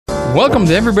Welcome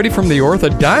to everybody from the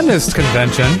Orthodontist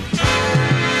Convention.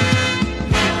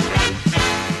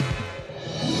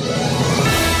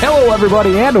 Hello,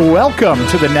 everybody, and welcome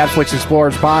to the Netflix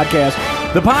Explorers podcast.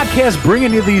 The podcast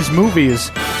bringing you these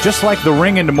movies just like The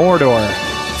Ring into Mordor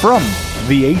from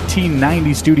the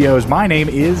 1890 studios. My name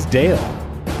is Dale.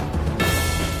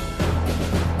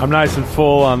 I'm nice and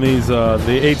full on these the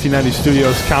 1890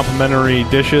 studios complimentary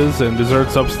dishes and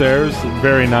desserts upstairs.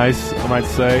 Very nice, I might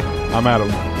say. I'm Adam.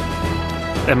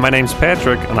 And my name's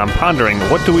Patrick, and I'm pondering,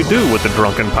 what do we do with the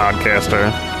drunken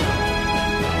podcaster?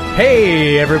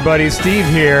 Hey, everybody, Steve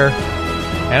here.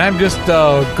 And I'm just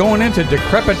going into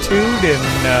decrepitude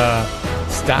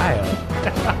and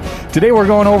style. Today we're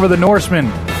going over the Norsemen,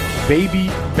 Baby,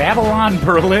 Babylon,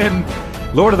 Berlin,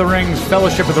 Lord of the Rings,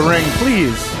 Fellowship of the Ring.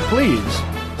 Please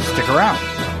stick around.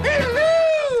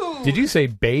 Did you say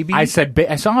baby? I said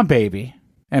I saw a baby,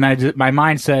 and my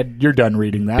mind said, "You're done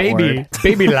reading that word."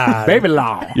 Baby lad. Baby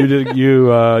lad.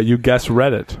 You guess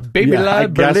Reddit. Baby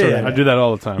lad Berlin. I do that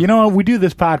all the time. You know, we do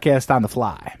this podcast on the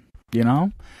fly. You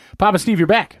know, Papa Steve, you're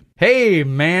back. Hey,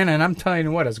 man, and I'm telling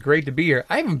you what, it's great to be here.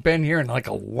 I haven't been here in like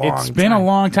a long time. It's been a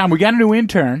long time. We got a new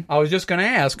intern. I was just going to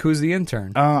ask, who's the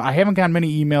intern? I haven't gotten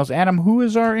many emails. Adam, who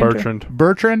is our intern?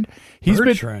 Bertrand. He's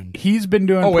been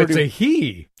doing. Oh, it's a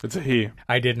he. It's a he.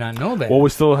 I did not know that. Well,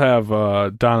 we still have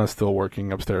Donna still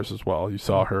working upstairs as well. You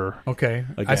saw her. Okay.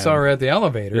 Again. I saw her at the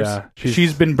elevators. Yeah.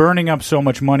 She's been burning up so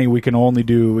much money, we can only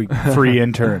do free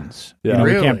interns. Yeah. You know,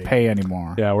 Really? We can't pay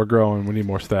anymore. Yeah, we're growing. We need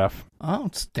more staff.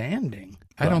 Outstanding.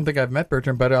 I don't think I've met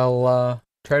Bertrand, but I'll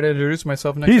try to introduce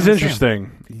myself next He's time I see him.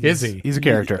 interesting. Is he? He's a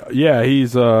character. Yeah,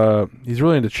 he's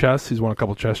really into chess. He's won a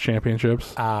couple chess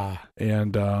championships.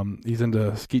 And he's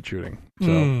into skeet shooting.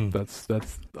 So that's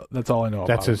all I know about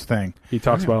That's his thing. He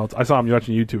talks about. I saw him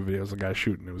watching YouTube videos of the guy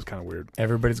shooting. It was kind of weird.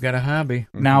 Everybody's got a hobby.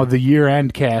 Now, the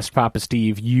year-end cast, Papa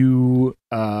Steve, you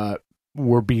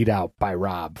were beat out by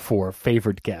Rob for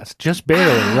favorite guest. Just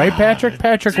barely, right, Patrick?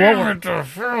 Patrick, what were...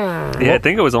 Yeah, I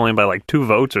think it was only by like 2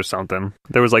 votes or something.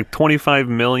 There was like 25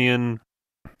 million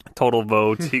total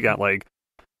votes. He got like,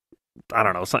 I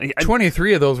don't know.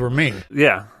 23 of those were me.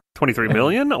 Yeah. 23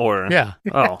 million or? Yeah.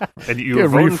 Oh. And you were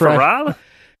voting for Rob?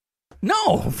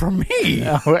 No, for me.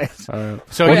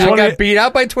 So I got beat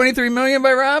out by 23 million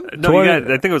by Rob? No, I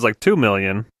think it was like 2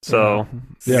 million. So,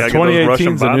 yeah,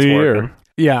 2018 is a new year.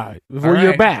 Yeah,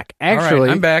 you're back. Actually, all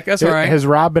right, I'm back. That's all right. Has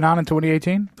Rob been on in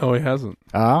 2018? Oh, he hasn't.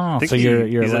 Oh, so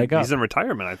you're like us. He's in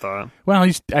retirement, I thought. Well,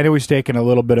 I know he's taking a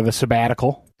little bit of a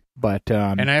sabbatical, but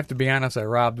and I have to be honest, I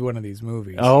robbed one of these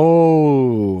movies.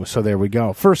 Oh, so there we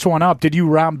go. First one up. Did you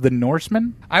rob the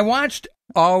Norsemen? I watched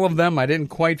all of them. I didn't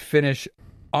quite finish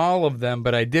all of them,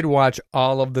 but I did watch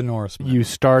all of the Norsemen. You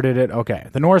started it. Okay,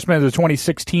 the Norsemen is a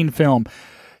 2016 film.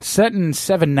 Set in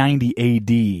 790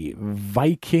 A.D.,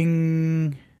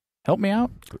 Viking... Help me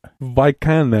out?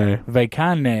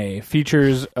 Vicane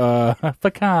features...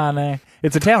 Vicane.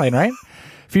 It's Italian, right?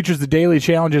 Features the daily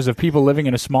challenges of people living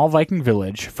in a small Viking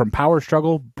village, from power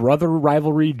struggle, brother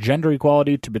rivalry, gender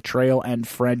equality, to betrayal and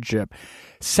friendship.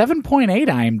 7.8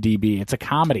 IMDb. It's a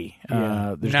comedy.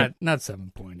 Yeah. Not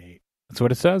 7.8. That's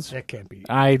what it says? That can't be.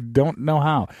 I don't know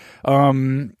how.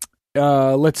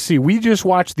 Let's see. We just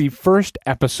watched the first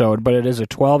episode, but it is a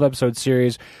 12-episode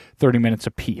series, 30 minutes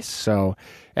apiece. So,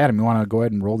 Adam, you want to go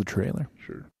ahead and roll the trailer?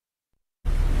 Sure.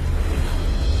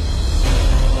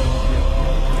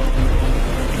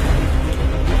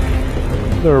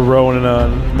 They're rowing in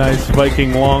a nice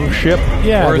Viking longship.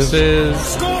 Yeah. Horses.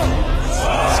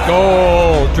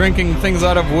 Skull. Drinking things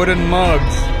out of wooden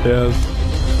mugs. Yes.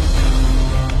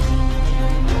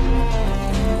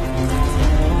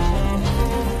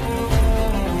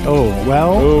 Oh,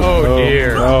 well. Oh,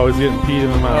 dear. Oh, he's getting peed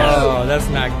in the mouth. Oh, that's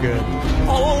not good.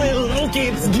 Oh, little Loki,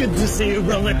 it's good to see you,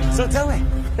 brother. So tell me,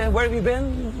 where have you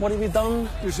been? What have you done?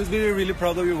 You should be really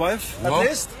proud of your wife, at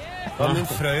least. I mean,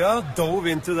 Freya dove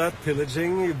into that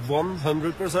pillaging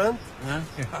 100%.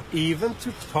 Even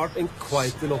took part in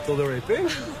quite a lot of the raping.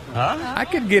 I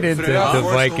could get into the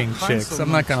Viking chicks.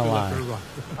 I'm not going to lie.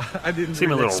 I didn't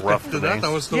Seem a little rough to that. me.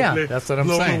 I was totally that's what I'm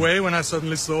blown saying. away when I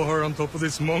suddenly saw her on top of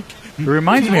this monk. It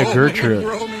reminds me of Gertrude.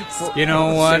 You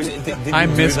know what? I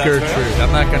miss Gertrude.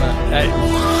 I'm not going to...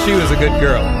 She was a good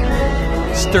girl.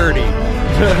 Sturdy.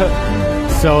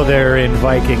 So they're in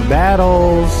Viking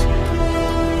battles.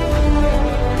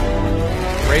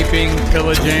 Raping,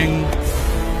 pillaging,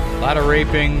 a lot of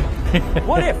raping.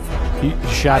 What if He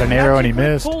shot an arrow and he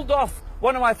missed. pulled off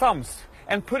one of my thumbs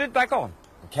and put it back on?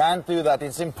 Can't do that.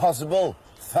 It's impossible.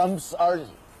 Thumbs are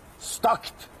stuck.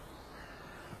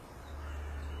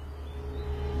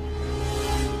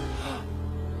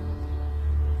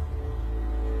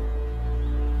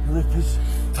 rip his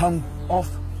thumb off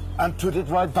and put it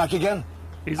right back again.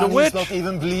 He's and a witch. He's not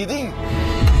even bleeding.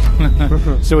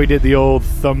 So he did the old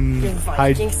thumb,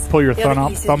 pull your thumb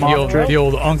off trick. The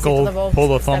old uncle pull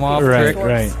the thumb off Right, trick.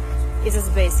 right. It's as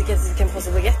basic as you can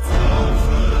possibly get.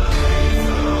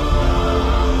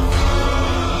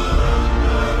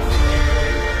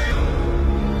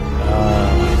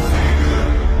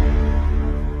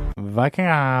 Viking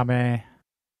Army.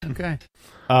 Okay.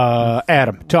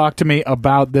 Adam, talk to me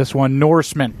about this one,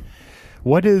 Norsemen.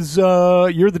 What is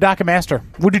you're the docket master.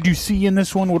 What did you see in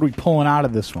this one? What are we pulling out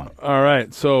of this one? All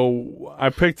right, so I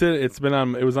picked it.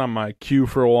 It was on my queue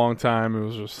for a long time. It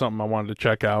was just something I wanted to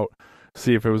check out,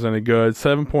 see if it was any good.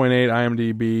 7.8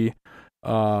 IMDb,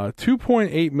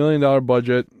 $2.8 million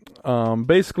budget.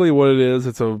 Basically what it is,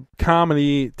 it's a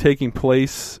comedy taking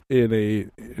place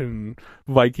in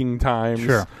Viking times.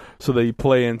 Sure. So they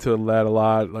play into that a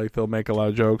lot. Like they'll make a lot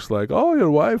of jokes like, "Oh,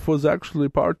 your wife was actually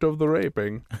part of the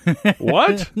raping."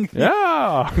 What?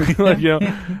 Yeah. Like, you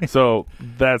know. So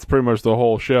that's pretty much the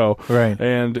whole show. Right.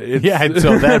 And it's,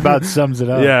 So that about sums it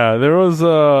up. yeah, there was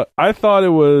I thought it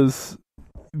was,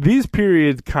 these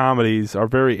period comedies are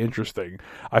very interesting.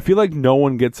 I feel like no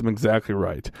one gets them exactly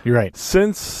right. You're right.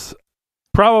 Since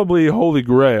probably Holy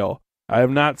Grail, I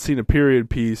have not seen a period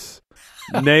piece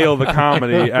nail the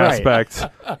comedy aspect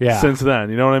since then.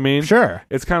 You know what I mean? Sure.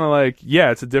 It's kind of like,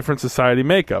 yeah, it's a different society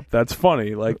makeup. That's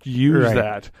funny. Like, use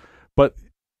that. But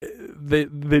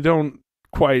they don't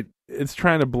quite, it's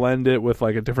trying to blend it with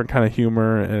like a different kind of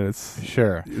humor, and it's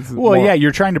well, yeah,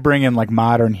 you're trying to bring in like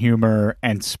modern humor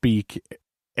and speak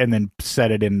and then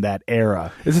set it in that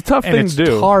era. It's a tough thing to do.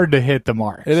 It's hard to hit the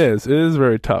marks. It is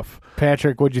very tough.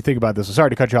 Patrick, what'd you think about this? Sorry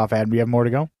to cut you off, Adam. Do you have more to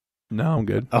go? No, I'm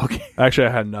good. Okay. Actually,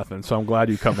 I had nothing, so I'm glad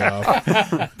you cut me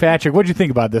off. Patrick, what'd you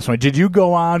think about this one? Did you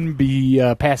go on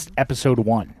past episode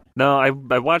 1? No, I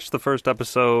watched the first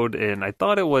episode, and I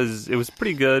thought it was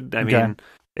pretty good. I mean,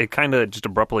 it kind of just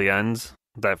abruptly ends,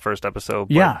 that first episode.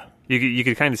 But yeah. You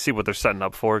could kind of see what they're setting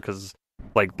up for, because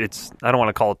like I don't want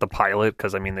to call it the pilot,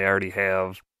 because I mean they already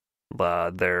have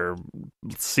their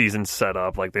season set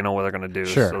up, like they know what they're going to do.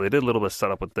 Sure. So they did a little bit of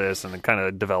setup with this, and it kind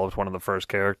of developed one of the first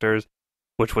characters,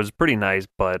 which was pretty nice.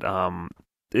 But a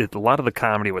lot of the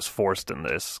comedy was forced in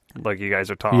this. Like you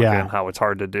guys are talking, how it's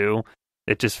hard to do.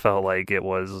 It just felt like it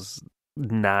was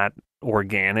not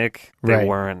organic. They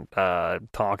weren't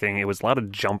talking. It was a lot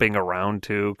of jumping around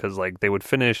too, because like they would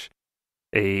finish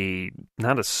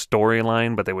not a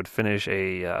storyline, but they would finish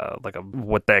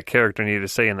what that character needed to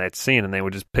say in that scene, and they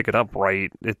would just pick it up right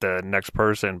at the next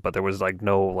person. But there was like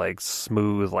no like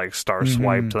smooth like star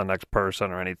swipe to the next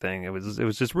person or anything. It was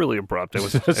just really abrupt. It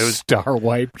was star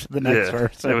wipe to the next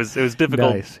person. It was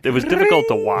difficult. Nice. It was difficult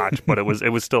to watch, but it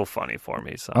was still funny for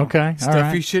me. So okay,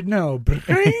 stuff you should know.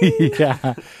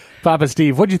 Yeah. Papa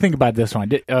Steve, what did you think about this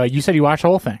one? You said you watched the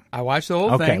whole thing. I watched the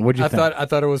whole thing. Okay, what'd you think? I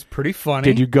thought it was pretty funny.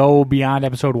 Did you go beyond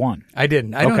episode 1? I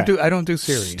didn't. I don't do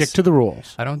series. Stick to the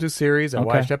rules. I don't do series. I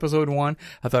watched episode 1.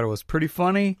 I thought it was pretty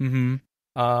funny. Mm-hmm.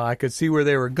 I could see where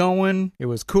they were going. It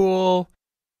was cool.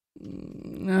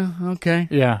 Okay.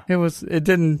 Yeah. It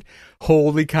didn't,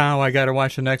 holy cow, I got to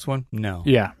watch the next one. No.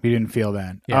 Yeah, you didn't feel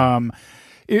that. Yeah.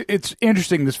 It's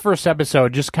interesting. This first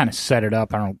episode just kind of set it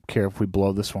up. I don't care if we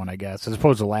blow this one, I guess, as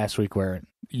opposed to last week where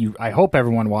I hope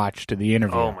everyone watched the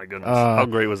interview. Oh my goodness. How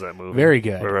great was that movie? Very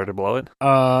good. We're ready to blow it?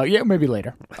 Yeah, maybe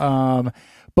later.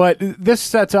 But this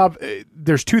sets up,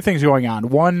 there's two things going on.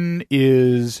 One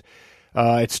is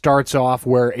it starts off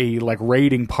where a like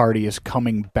raiding party is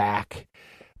coming back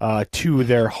to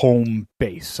their home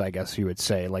base, I guess you would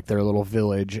say, like their little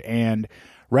village. And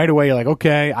right away, you're like,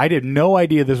 okay, I had no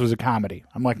idea this was a comedy.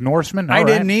 I'm like, Norsemen? I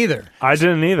didn't either. I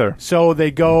didn't either. So they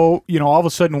go, all of a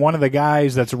sudden, one of the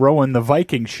guys that's rowing the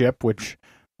Viking ship, what's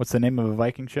the name of a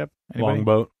Viking ship? Anybody?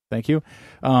 Longboat. Thank you.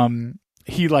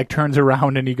 He like turns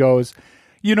around and he goes,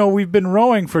 we've been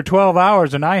rowing for 12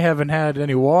 hours and I haven't had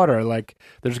any water. Like,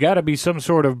 there's got to be some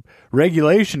sort of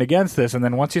regulation against this. And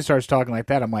then once he starts talking like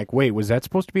that, I'm like, wait, was that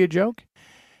supposed to be a joke?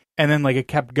 And then like it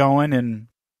kept going, and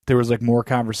there was like more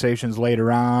conversations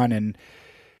later on, and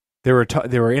they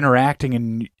were interacting,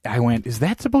 and I went, is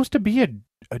that supposed to be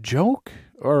a joke,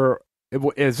 or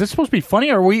is this supposed to be funny?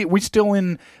 Or are we still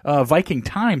in Viking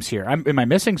times here? Am I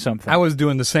missing something? I was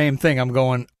doing the same thing. I'm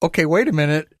going, okay, wait a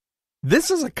minute.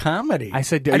 This is a comedy. I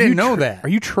said, I didn't know that. Are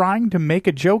you trying to make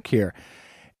a joke here?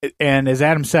 And as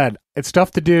Adam said, it's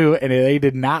tough to do, and they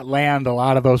did not land a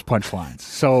lot of those punchlines.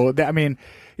 So,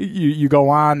 you go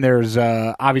on, there's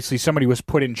obviously somebody was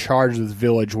put in charge of this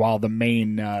village while the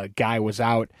main guy was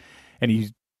out, and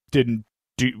he didn't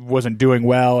wasn't doing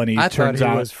well, and he I turns thought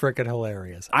he out was freaking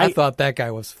hilarious. I thought that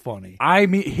guy was funny. I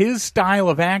mean, his style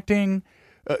of acting,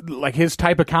 like his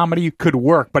type of comedy, could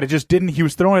work, but it just didn't. He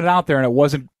was throwing it out there, and it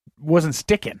wasn't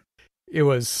sticking. It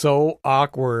was so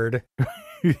awkward.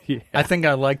 Yeah. I think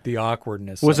I liked the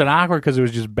awkwardness. Was it awkward because it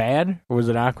was just bad, or was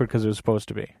it awkward because it was supposed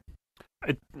to be?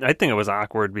 I think it was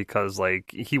awkward because like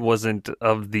he wasn't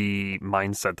of the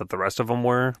mindset that the rest of them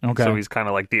were. Okay. So he's kind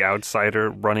of like the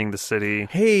outsider running the city.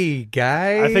 Hey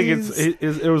guys, I think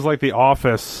it was like The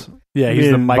Office. Yeah, he's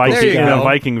the in Michael Viking, Scott. in the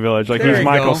Viking village. Like There he's you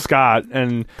Michael go. Scott,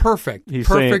 and perfect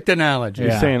analogy.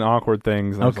 he's saying awkward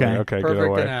things. And I was Okay. like, okay, get Perfect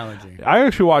away. analogy. I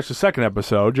actually watched the second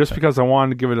episode just because I wanted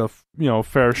to give it a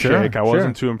fair shake. I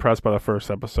wasn't too impressed by the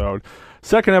first episode.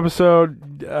 Second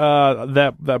episode,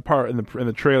 that part in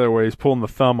the trailer where he's pulling the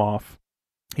thumb off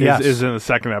is in the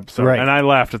second episode, Right. and I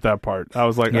laughed at that part. I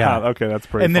was like, okay, that's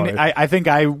pretty. And funny. then I think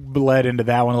I bled into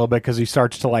that one a little bit because he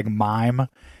starts to like mime,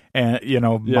 and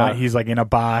he's like in a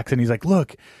box, and he's like,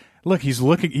 look,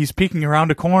 he's peeking around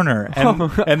a corner,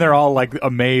 and and they're all like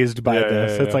amazed by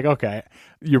this. It's like, okay,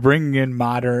 you're bringing in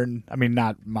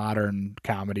not modern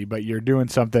comedy, but you're doing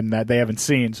something that they haven't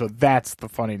seen, so that's the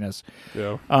funniness.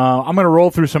 Yeah. I'm going to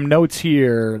roll through some notes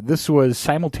here. This was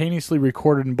simultaneously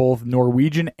recorded in both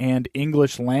Norwegian and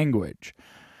English language.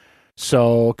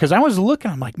 So, because I was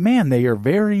looking, I'm like, man, they are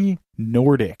very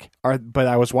Nordic. But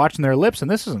I was watching their lips, and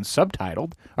this isn't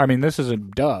subtitled. I mean, this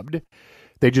isn't dubbed.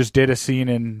 They just did a scene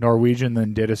in Norwegian,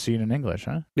 then did a scene in English,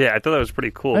 huh? Yeah, I thought that was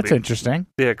pretty cool. That's interesting.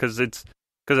 Yeah, because it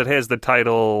has the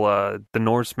title The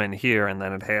Norsemen here, and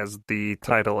then it has the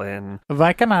title in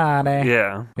Vikanane.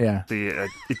 yeah the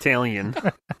Italian.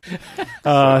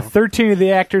 13 of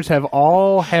the actors have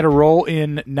all had a role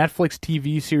in Netflix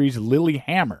TV series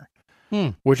Lilyhammer,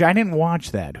 which I didn't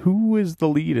watch that. Who is the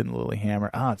lead in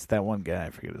Lilyhammer? Oh, it's that one guy. I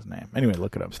forget his name. Anyway,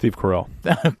 look it up. Steve Carell.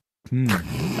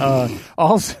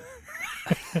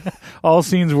 All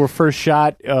scenes were first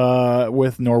shot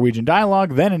with Norwegian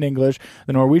dialogue, then in English.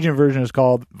 The Norwegian version is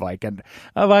called Vikane,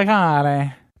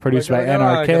 produced by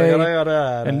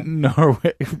NRK. And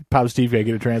Norway. Pop Steve, can I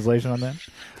get a translation on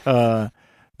that?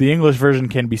 The English version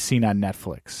can be seen on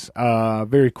Netflix.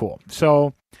 Very cool.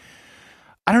 So,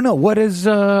 I don't know. What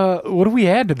do we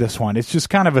add to this one? It's just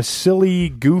kind of a silly,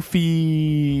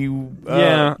 goofy.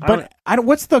 But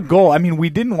what's the goal? I mean,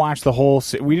 we didn't watch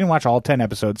we didn't watch all 10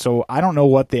 episodes, so I don't know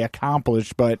what they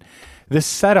accomplished. But this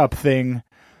setup thing,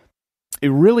 it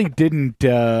really didn't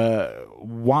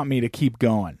want me to keep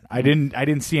going. I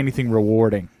didn't see anything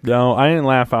rewarding. No, I didn't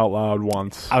laugh out loud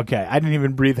once. Okay, I didn't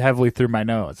even breathe heavily through my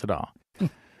nose at all.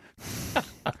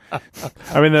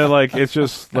 I mean, they're like, it's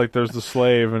just like there's the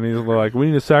slave, and he's like, we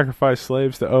need to sacrifice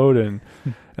slaves to Odin,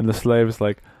 and the slave is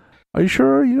like, are you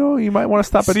sure? You might want to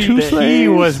stop at two slaves. He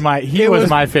was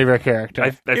my favorite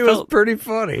character. It was pretty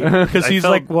funny because he's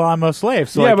like, well, I'm a slave,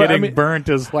 so like getting burnt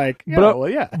is like,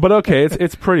 But okay,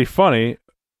 it's pretty funny,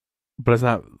 but it's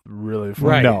not really funny.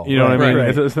 Right. No, you know what I mean?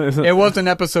 Right. It wasn't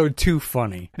episode 2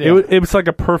 funny. It was like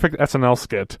a perfect SNL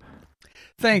skit.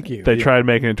 Thank you. They tried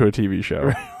making it into a TV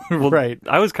show. Well, right.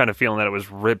 I was kind of feeling that it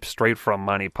was ripped straight from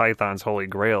Monty Python's Holy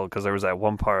Grail, because there was that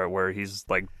one part where he's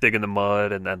like digging the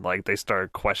mud, and then like they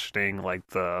start questioning like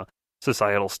the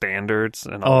societal standards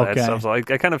and all that stuff. So I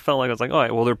kind of felt like I was like, all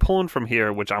right, well, they're pulling from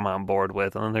here, which I'm on board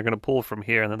with, and then they're going to pull from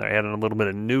here, and then they're adding a little bit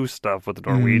of new stuff with the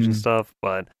Norwegian stuff,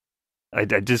 but I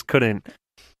just couldn't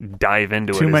dive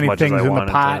into Too it many as much things as I in the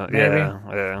wanted pot, to. maybe?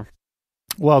 Yeah.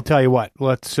 Well, I'll tell you what.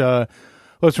 Let's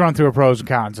run through our pros and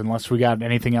cons, unless we got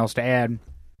anything else to add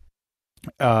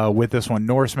with this one.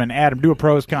 Norsemen. Adam, do a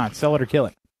pros, cons. Sell it or kill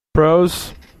it.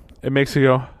 Pros, it makes you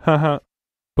go, haha.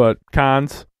 But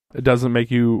cons, it doesn't make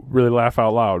you really laugh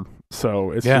out loud.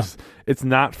 So it's just, it's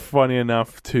not funny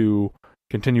enough to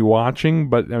continue watching.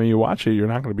 But I mean, you watch it, you're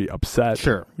not going to be upset.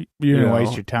 Sure, you're going to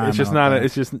waste your time. It's just not.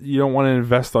 It's just you don't want to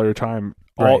invest all your time.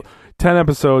 Right. 10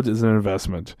 episodes is an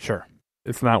investment. Sure,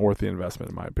 it's not worth the investment,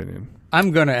 in my opinion.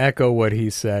 I'm going to echo what he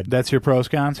said. That's your pros,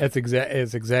 cons. It's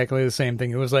exactly the same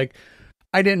thing. It was like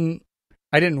I didn't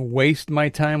waste my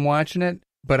time watching it,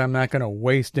 but I'm not going to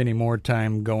waste any more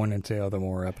time going into other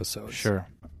more episodes. Sure.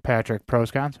 Patrick,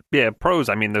 pros, cons? Yeah, pros.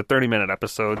 I mean, they're 30-minute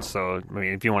episodes, so I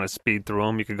mean, if you want to speed through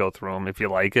them, you could go through them. If you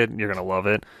like it, you're going to love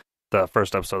it. The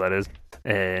first episode, that is.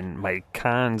 And my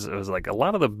cons, it was like a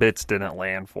lot of the bits didn't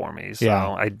land for me. So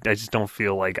I just don't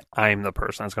feel like I'm the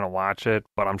person that's going to watch it,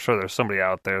 but I'm sure there's somebody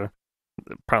out there,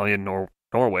 probably in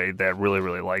Norway, that really,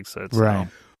 really likes it. So. Right.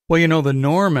 Well, the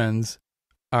Normans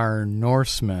are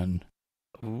Norsemen.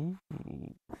 Ooh.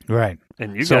 Right.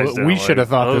 And you so guys we should have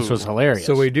thought this was oh. hilarious.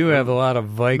 So we do have a lot of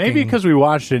Viking. Maybe because we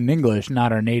watched it in English,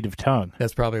 not our native tongue.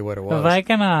 That's probably what it was.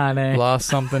 Viking Lost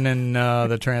something in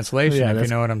the translation, if you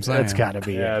know what I'm saying. That's got to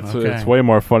be Yeah, it. it's way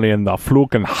more funny in the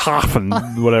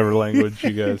Flukenhafen, whatever language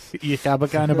you guys. You know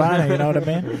what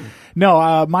I mean?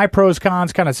 No, my pros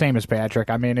cons kind of same as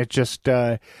Patrick. I mean, it's just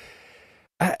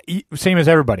same as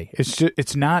everybody.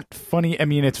 It's not funny. I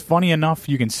mean, it's funny enough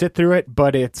you can sit through it,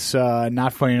 but it's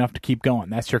not funny enough to keep going.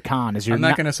 That's your con. I'm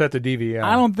not going to set the DVR.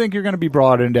 I don't think you're going to be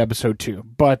brought into episode 2.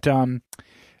 But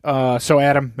so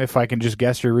Adam, if I can just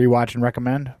guess your rewatch and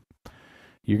recommend,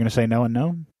 you're going to say no and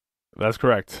no. That's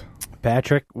correct.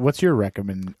 Patrick, what's your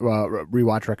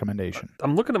rewatch recommendation?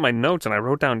 I'm looking at my notes, and I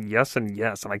wrote down yes and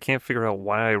yes, and I can't figure out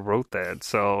why I wrote that.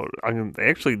 So I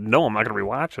actually know I'm not going to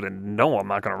rewatch it, and no, I'm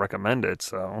not going to recommend it.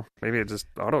 So maybe I just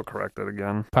auto-correct it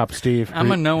again. Papa Steve.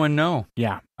 I'm a no and no.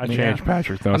 Yeah. I changed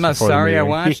Patrick's notes. I'm not sorry I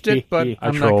watched it, but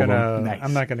I'm Nice.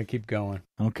 not gonna keep going.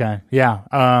 Okay. Yeah.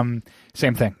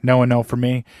 Same thing. No and no for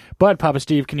me. But Papa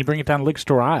Steve, can you bring it down to Liquor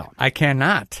Store Aisle? I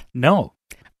cannot. No.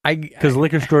 Because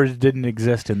liquor stores didn't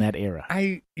exist in that era.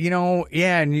 And you're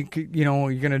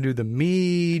gonna do the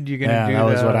mead. You're gonna do that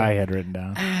was what I had written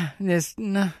down.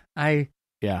 I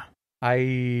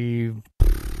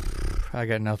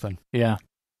got nothing. Yeah,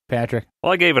 Patrick.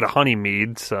 Well, I gave it a honey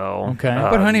mead, so okay.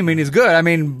 But honey mead is good. I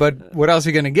mean, but what else are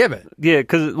you gonna give it? Yeah,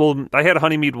 because I had a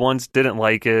honey mead once, didn't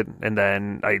like it, and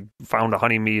then I found a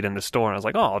honey mead in the store, and I was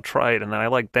like, oh, I'll try it, and then I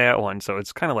liked that one. So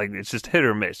it's kind of like it's just hit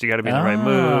or miss. You got to be in the right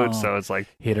mood. So it's like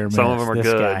hit or miss. Some of them are this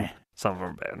good, guy. some of them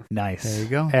are bad. Nice. There you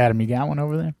go, Adam. You got one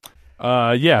over there?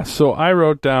 Yeah. So I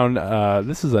wrote down.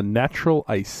 This is a natural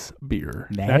ice beer.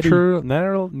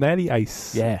 Natty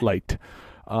ice. Yeah. Light.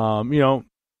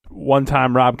 One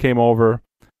time Rob came over.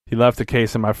 He left a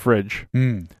case in my fridge.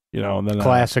 And then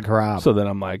Classic Rob. So then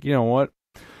I'm like, you know what?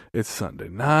 It's Sunday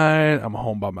night. I'm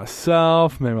home by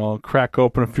myself. Maybe I'll crack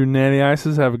open a few natty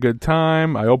ices, have a good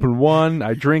time. I open one,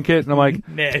 I drink it, and I'm like,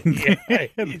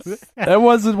 that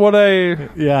wasn't what I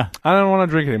don't want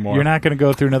to drink anymore. You're not going to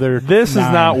go through another. This is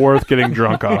not worth getting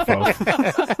drunk off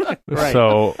of. Right.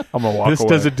 So I'm going to walk away. This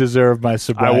doesn't deserve my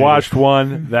sobriety. I watched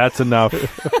one. That's enough.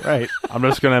 Right. I'm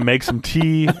just going to make some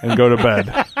tea and go to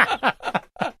bed.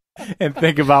 And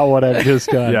think about what I've just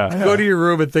done. Yeah. Go to your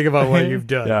room and think about what you've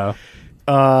done. Yeah.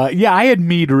 I had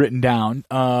mead written down.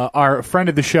 Our friend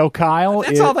of the show, Kyle.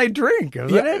 That's all they drink,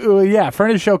 isn't it? Yeah,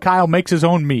 friend of the show, Kyle, makes his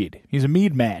own mead. He's a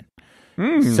mead man.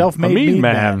 Self-made mead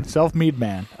man. Self-made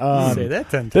man. Say that 10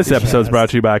 times. This episode's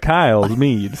brought to you by Kyle's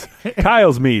Meads.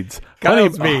 Kyle's Meads.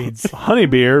 Kyle's Meads. Honey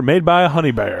beer made by a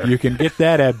honey bear. You can get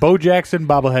that at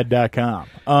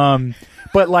bojacksonbobblehead.com.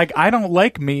 But, I don't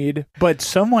like mead, but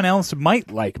someone else might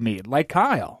like mead, like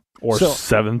Kyle. Or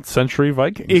 7th century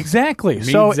Vikings. Exactly.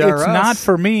 Meads so it's are not us.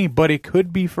 for me, but it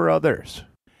could be for others.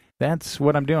 That's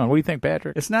what I'm doing. What do you think,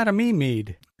 Patrick? It's not a me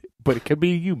mead. But it could be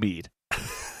you mead.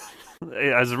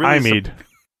 I mead.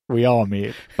 We all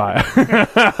mead. Bye.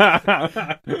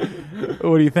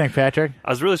 What do you think, Patrick?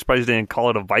 I was really surprised they didn't call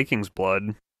it a Viking's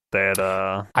blood.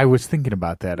 That I was thinking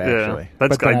about that, actually.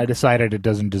 But then I decided it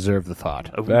doesn't deserve the thought.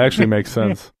 That actually makes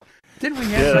sense. Didn't we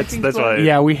have Vikings that's blood? why.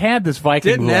 Yeah, we had this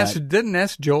Viking blood. Didn't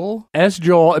S. Joel? S.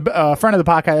 Joel, friend of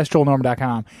the podcast,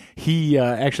 SJoelNorman.com. He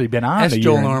actually been on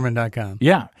SJoelNorman.com.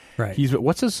 Yeah. Right.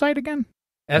 What's his site again?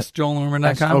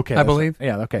 SJoelNorman.com, okay, I believe.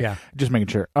 Yeah, okay. Yeah. Just making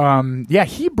sure.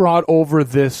 He brought over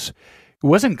this. It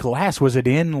wasn't glass. Was it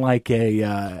in like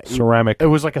a ceramic? It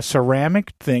was like a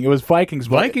ceramic thing. It was Vikings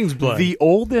blood. Vikings blood. The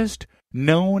oldest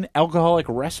known alcoholic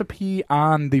recipe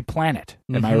on the planet.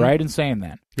 Am I right in saying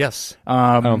that? Yes.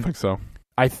 I don't think so.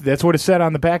 That's what it said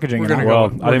on the packaging. I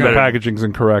think the packaging's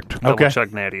incorrect. Double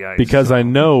check Natty Ice. Because I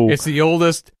know it's the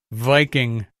oldest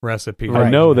Viking recipe. I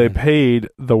know they paid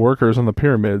the workers on the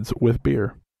pyramids with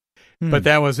beer. But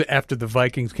that was after the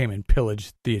Vikings came and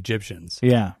pillaged the Egyptians.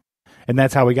 Yeah. And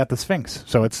that's how we got the Sphinx.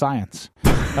 So it's science.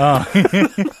 Enough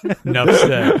said.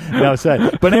 Enough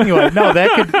said. But anyway, no,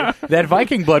 that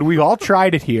Viking blood, we all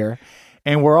tried it here.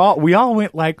 And we all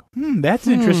went like, that's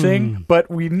interesting.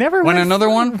 But we never went another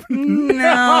one?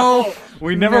 No.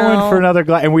 We never went for another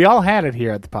glass. And we all had it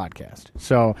here at the podcast.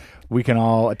 So we can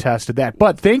all attest to that.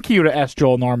 But thank you to S.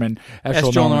 Joel Norman.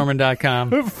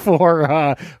 SJoelNorman.com.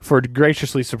 For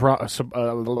graciously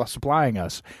supplying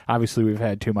us. Obviously, we've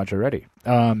had too much already.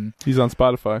 He's on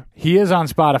Spotify. He is on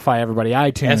Spotify, everybody.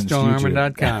 iTunes,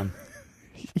 SJoelNorman.com.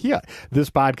 Yeah, this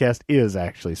podcast is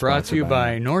actually brought to you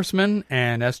by Norsemen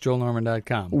and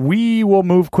SJoelNorman.com. We will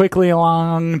move quickly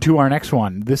along to our next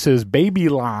one. This is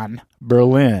Babylon,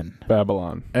 Berlin.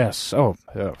 Babylon. Yes. Oh,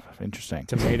 interesting.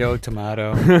 Tomato.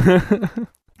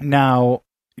 Now,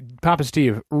 Papa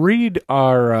Steve, read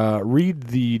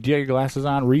the. Do you have your glasses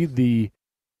on? Read the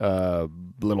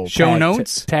little show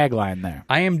notes tagline there.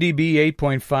 IMDb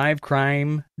 8.5,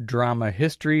 crime drama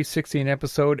history, 16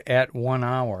 episode at 1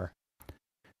 hour.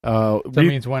 So that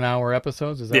means 1 hour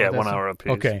episodes? Is that 1 hour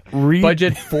apiece. Okay.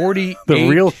 Budget 48. The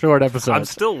real short episode. I'm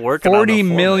still working 40 on the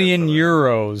million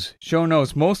euros. Show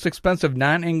notes. Most expensive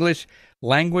non-English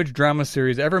language drama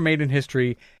series ever made in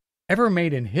history.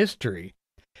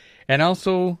 And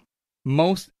also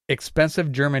most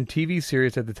expensive German TV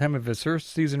series at the time of its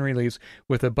first season release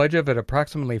with a budget of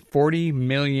approximately 40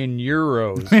 million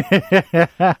euros.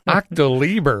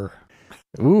 Octolieber.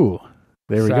 Ooh.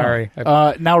 There we Sorry.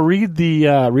 go. Now read the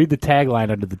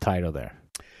tagline under the title there.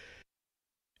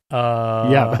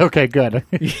 Yeah. Okay. Good.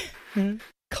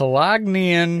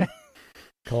 Colognian.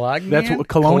 That's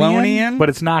Colonian, but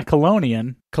it's not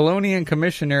Colonian. Colonian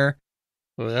Commissioner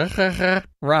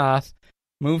Roth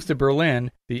moves to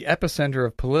Berlin, the epicenter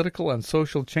of political and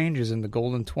social changes in the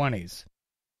Golden 20s.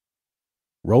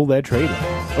 Roll that trailer.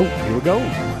 Oh, here we go.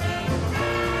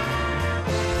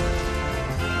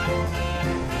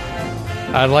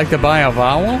 I'd like to buy a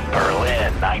vowel.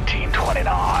 Berlin,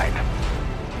 1929.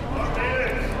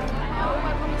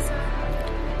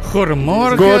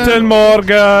 Goedemorgen. Guten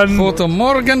Morgen.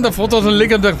 Goedemorgen, de foto's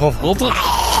liggen er verfoto's.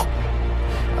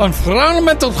 Een vrouw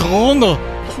met het gronde.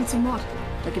 Guten Morgen.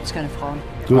 Da gibt's keine Frauen.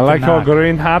 I like your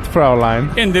green hat, Fraulein.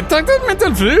 En de tak met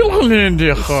een vleugel in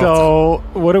de god. So,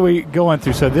 what are we going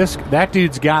through? So that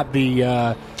dude's got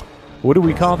the, what do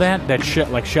we call that? That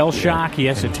like shell shock? He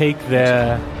has to take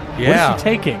the... Yeah. What is he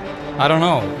taking? I don't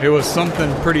know. It was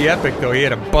something pretty epic, though. He had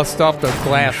to bust off the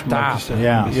glass top.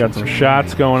 Yeah. You got some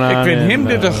shots going on. Ik vind hem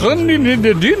de gondin in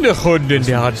de dinde gondin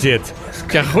die had dit.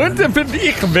 De gondin vind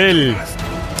ik wel.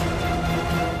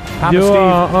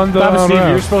 Papa Steve,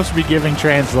 you're supposed to be giving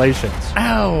translations.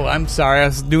 Oh, I'm sorry. I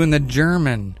was doing the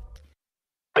German.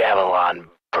 Babylon,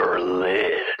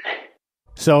 Berlin.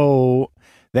 So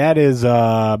that is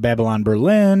Babylon,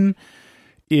 Berlin.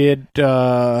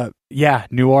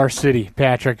 Noir City.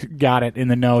 Patrick got it in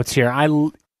the notes here.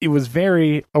 It was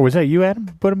very... Oh, was that you, Adam?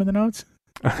 Put him in the notes?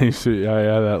 You see, I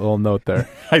had that little note there.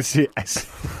 I see I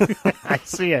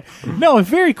see it. No, it's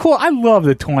very cool. I love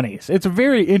the 20s. It's a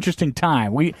very interesting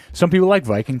time. Some people like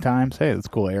Viking times. Hey, it's a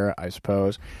cool era, I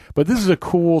suppose. But this is a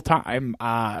cool time.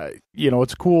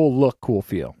 It's a cool look, cool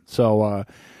feel. So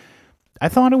I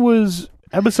thought it was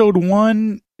episode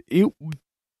 1. It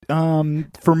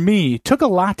for me took a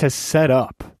lot to set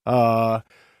up.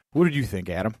 What did you think,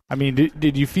 Adam? I mean,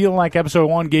 did you feel like episode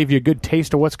 1 gave you a good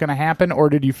taste of what's going to happen, or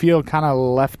did you feel kind of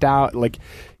left out, like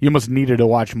you almost needed to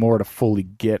watch more to fully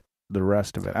get the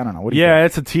rest of it? I don't know. What do you think?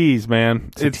 It's a tease,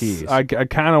 man. It's a tease. I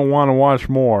kind of want to watch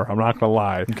more. I'm not going to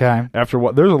lie. Okay. There's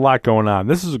a lot going on.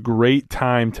 This is a great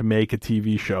time to make a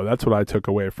TV show. That's what I took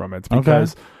away from it. It's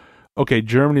because... Okay,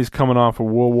 Germany's coming off of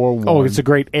World War I. Oh, it's a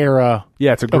great era.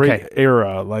 Yeah, it's a great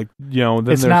era. Like, then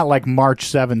it's not like March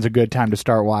 7's a good time to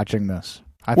start watching this.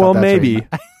 Maybe.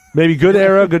 Maybe good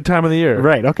era, good time of the year.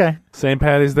 Right, okay. St.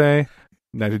 Patty's Day,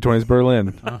 1920s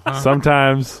Berlin.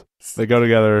 Sometimes they go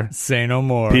together. Say no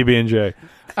more. PB&J.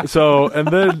 So, and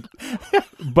then,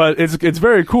 but it's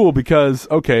very cool because,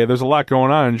 there's a lot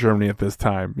going on in Germany at this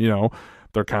time,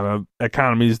 Their kind of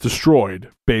economy is destroyed,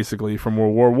 basically, from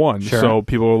World War I. Sure. So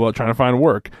people are trying to find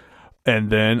work. And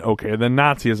then, then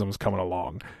Nazism is coming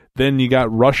along. Then you got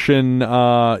Russian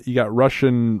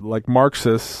like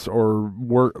Marxists or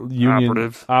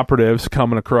union operatives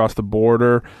coming across the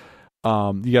border.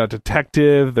 You got a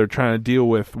detective. They're trying to deal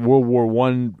with World War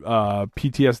I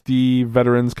PTSD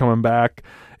veterans coming back.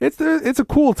 It's a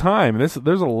cool time. There's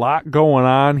a lot going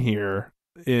on here.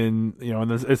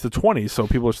 It's the 20s, so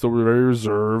people are still very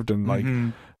reserved and like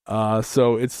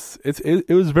so it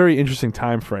was a very interesting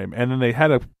time frame. And then they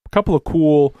had a couple of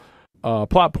cool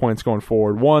plot points going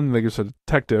forward. One, there's a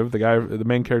detective. The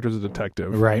main character is a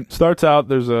detective. Right. Starts out,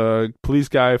 there's a police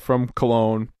guy from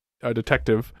Cologne, a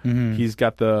detective. Mm-hmm. He's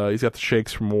got the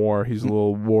shakes from war. He's a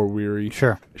little war weary.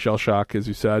 Sure. Shell shock, as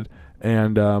you said.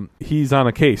 And he's on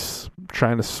a case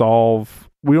trying to solve.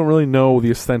 We don't really know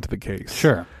the extent of the case.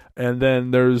 Sure. And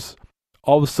then there's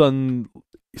all of a sudden,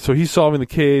 so he's solving the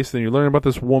case. Then you're learning about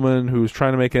this woman who's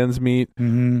trying to make ends meet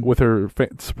with her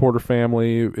support her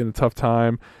family in a tough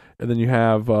time. And then you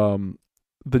have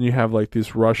like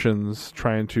these Russians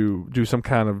trying to do some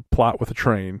kind of plot with a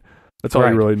train. That's all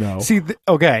you really know. See,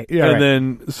 okay, yeah. And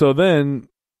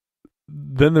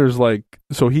then there's like,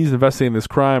 so he's investigating this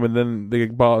crime, and then they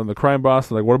get bought, and the crime boss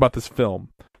is like, what about this film?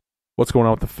 What's going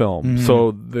on with the film? Mm-hmm.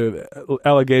 So the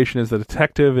allegation is the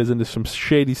detective is into some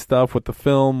shady stuff with the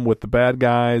film, with the bad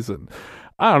guys, and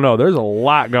I don't know. There's a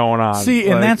lot going on. See,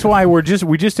 and that's why we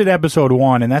just did episode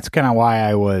 1, and that's kind of why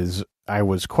I was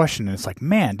questioning. It's like,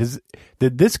 man,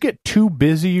 did this get too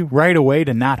busy right away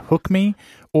to not hook me,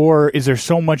 or is there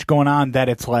so much going on that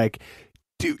it's like,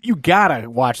 dude, you gotta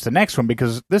watch the next one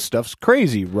because this stuff's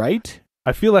crazy, right?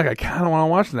 I feel like I kind of want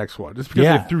to watch the next one just because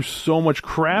they threw so much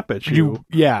crap at you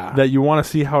that you want to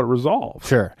see how it resolves.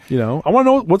 Sure. You know, I want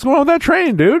to know what's going on with that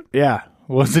train, dude. Yeah.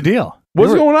 What's the deal?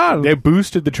 What's going on? They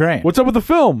boosted the train. What's up with the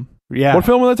film? Yeah. What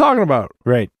film are they talking about?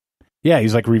 Right. Yeah,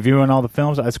 he's like reviewing all the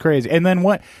films. That's crazy. And then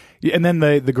what? And then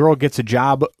the girl gets a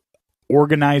job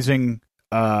organizing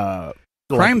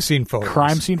crime scene photos.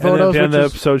 And at the end of the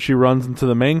episode, she runs into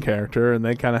the main character, and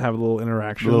they kind of have a little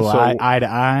interaction. A little eye to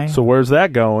eye. So where's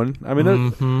that going? I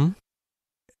mean,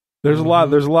 there's a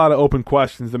lot of open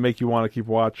questions that make you want to keep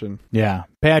watching. Yeah,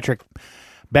 Patrick,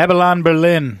 Babylon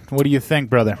Berlin. What do you think,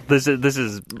 brother? This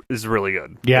is really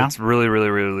good. Yeah, it's really, really,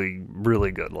 really,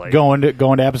 really good. Like going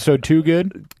to episode 2,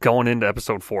 good. Going into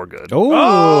episode 4, good. Oh,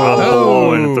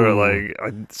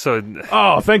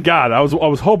 thank God! I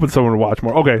was hoping someone would watch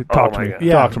more. Okay, talk to me. God.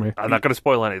 Talk to me. I'm not going to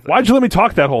spoil anything. Why'd you let me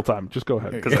talk that whole time? Just go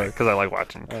ahead. Because I like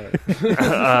watching.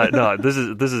 No, this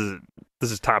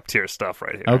is top tier stuff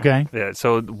right here. Okay. Yeah.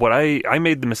 So what I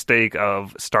made the mistake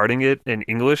of starting it in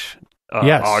English.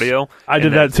 Yes. Audio. I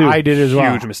did that too. I did as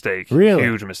well. Huge mistake. Really?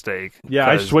 Huge mistake. Yeah,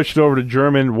 I switched over to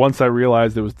German once I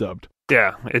realized it was dubbed.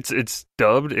 Yeah, it's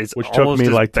dubbed. It's which almost took me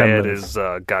as like 10 bad minutes.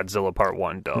 as Godzilla Part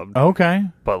 1 dubbed. Okay.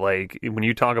 But like when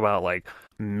you talk about like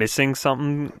missing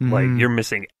something, like you're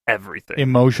missing everything.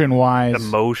 Emotion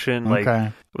wise.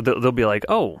 Like they'll be like,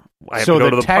 oh, I have so to go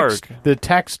to the text, park. The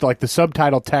text, like the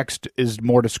subtitle text, is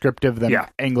more descriptive than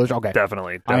English. Okay,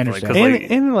 definitely. I understand.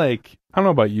 And like I don't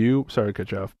know about you. Sorry to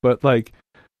cut you off, but like.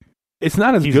 It's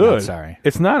not as He's good. Not sorry.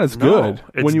 It's not as good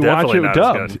when you watch it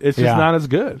dubbed. It's just not as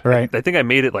good. Right. I think I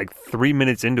made it like 3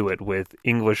 minutes into it with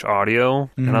English audio,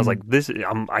 and I was like, "This,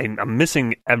 I'm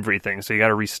missing everything." So you got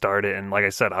to restart it. And like I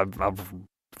said, I've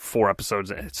 4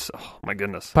 episodes. It's my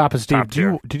goodness. Papa Steve,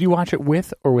 did you watch it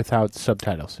with or without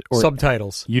subtitles? Or,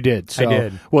 subtitles. You did. So, I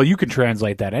did. Well, you can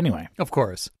translate that anyway. Of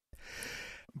course.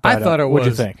 But, I thought it was. What'd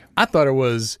you think? I thought it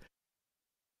was.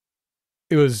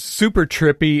 It was super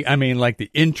trippy. I mean, like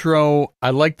the intro,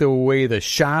 I liked the way the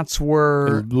shots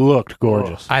were. It looked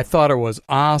gorgeous. I thought it was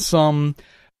awesome.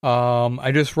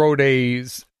 I just wrote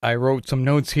some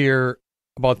notes here.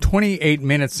 About 28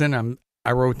 minutes in,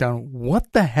 I wrote down,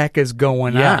 what the heck is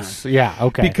going on? Yes. Yeah,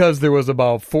 okay. Because there was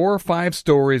about 4 or 5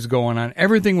 stories going on.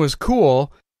 Everything was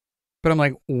cool, but I'm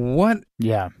like, what?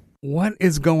 Yeah. What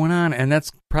is going on? And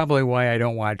that's probably why I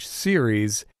don't watch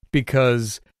series,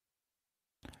 because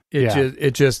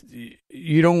it just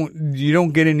you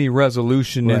don't get any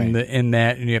resolution in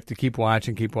that, and you have to keep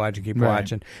watching.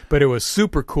 But it was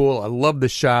super cool. I love the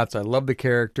shots. I love the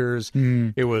characters.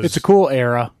 It's a cool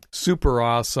era. Super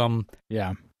awesome.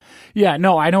 Yeah. Yeah,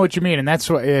 no, I know what you mean, and that's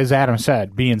what, as Adam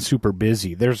said, being super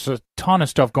busy. There's a ton of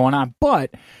stuff going on,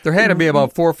 but there had to be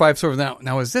about 4 or 5 stories.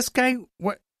 Now is this guy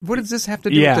what does this have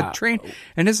to do with the train?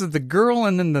 And this is the girl,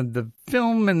 and then the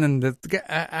film, and then the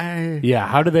guy. Yeah,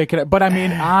 how do they connect? But I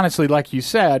mean, honestly, like you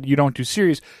said, you don't do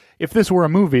series. If this were a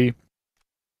movie,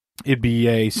 it'd be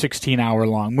a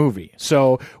 16-hour-long movie.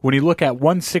 So when you look at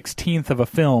 1/16 of a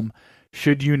film,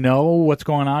 should you know what's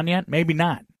going on yet? Maybe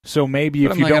not. So maybe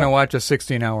if I'm you not don't going to watch a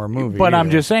 16-hour movie. But either.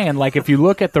 I'm just saying, like if you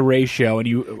look at the ratio and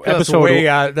you that's the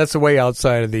way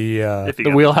outside of the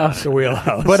wheelhouse. The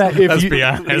wheelhouse. But let's be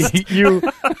honest,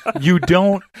 you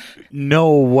don't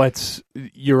know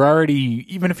you're already,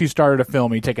 even if you started a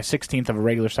film, you take a 16th of a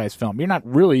regular sized film, you're not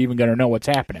really even going to know what's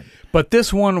happening. But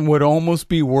this one would almost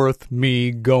be worth me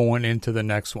going into the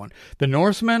next one. The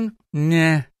Norsemen,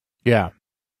 nah. Yeah.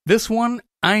 This one,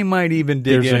 I might even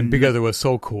dig in because it was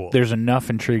so cool. There's enough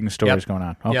intriguing stories going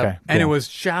on. Okay. Yep. And it was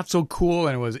shot so cool,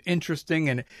 and it was interesting,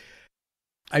 and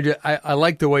I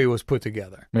like the way it was put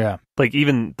together. Yeah. Like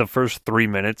even the first 3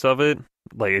 minutes of it,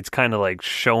 like it's kind of like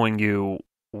showing you.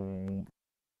 I'm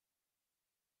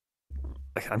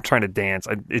trying to dance.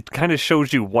 It kind of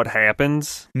shows you what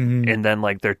happens, and then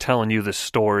like they're telling you the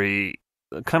story.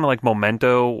 Kind of like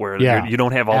Memento, where you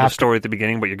don't have all the story at the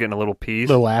beginning, but you're getting a little piece,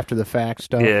 little after the fact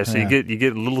stuff. Yeah, so you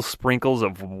get little sprinkles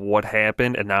of what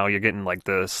happened, and now you're getting like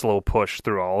the slow push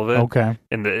through all of it. Okay,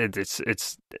 and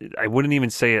it's I wouldn't even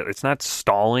say it. It's not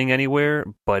stalling anywhere,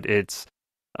 but it's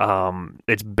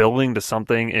building to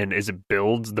something, and as it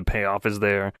builds, the payoff is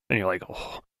there, and you're like,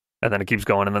 oh. And then it keeps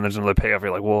going, and then there's another payoff.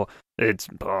 You're like, well, I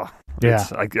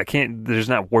can't. There's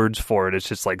not words for it. It's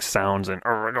just like sounds and.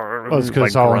 Well, it's because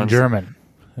it's all in German.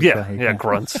 Yeah,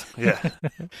 grunts. Yeah.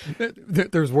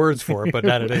 There's words for it, but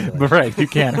not in English. But right, you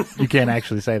can't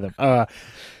actually say them.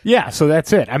 Yeah, so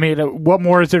that's it. I mean, what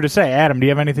more is there to say? Adam, do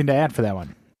you have anything to add for that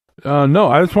one? No,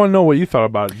 I just want to know what you thought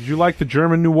about it. Did you like the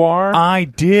German noir? I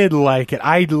did like it.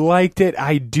 I liked it.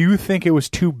 I do think it was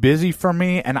too busy for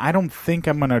me, and I don't think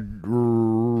I'm going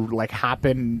to hop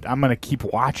in. I'm going to keep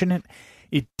watching it.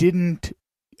 It didn't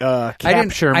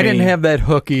capture me. I didn't have that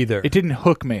hook either. It didn't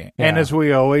hook me. Yeah. And as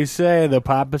we always say, the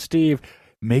Papa Steve,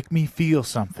 make me feel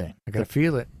something. I got to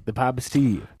feel it. The Papa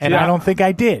Steve. And I don't think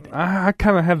I did. I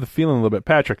kind of have the feeling a little bit.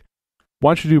 Patrick, why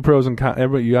don't you do pros and cons?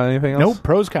 Everybody, you got anything else? Nope,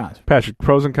 pros, cons. Patrick,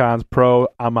 pros and cons. Pro,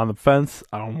 I'm on the fence.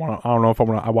 I don't know if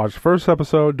I watched the first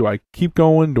episode. Do I keep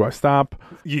going? Do I stop?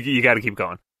 You got to keep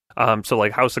going. So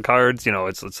like House of Cards,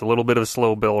 it's a little bit of a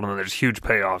slow build, and then there's huge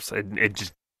payoffs. It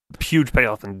just huge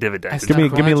payoff and dividends. Give me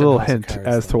a little hint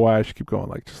as to why I should keep going.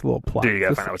 Like just a little plot. Dude, you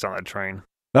gotta find out what's on that train.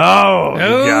 Oh, you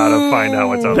gotta find out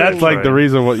what's on that train. That's like the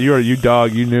reason what you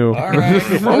dog. You knew. All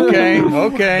right.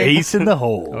 Okay. Ace in the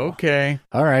hole. Okay.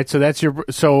 All right. So that's your.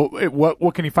 So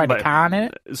what can you find a con in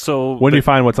it? So when do you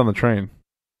find what's on the train?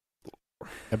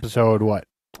 Episode what?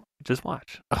 Just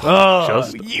watch.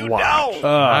 Just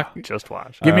watch. Just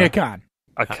watch. Give me a con.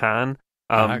 A con.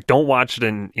 Don't watch it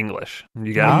in English.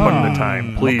 You gotta put in the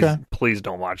time. Please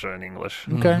don't watch it in English.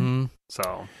 Okay. Mm-hmm.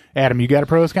 So, Adam, you got a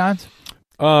pros, cons?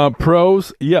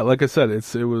 Pros, yeah, like I said,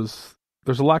 there's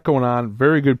a lot going on.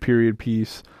 Very good period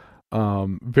piece.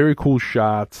 Very cool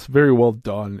shots. Very well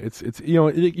done. It's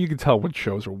you can tell when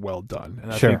shows are well done,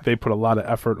 and I think they put a lot of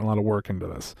effort and a lot of work into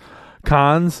this.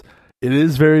 Cons, it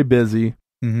is very busy,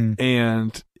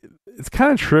 and it's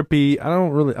kind of trippy.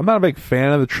 I'm not a big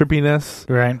fan of the trippiness.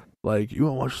 Right. Like, you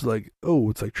want to watch,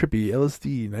 it's like trippy,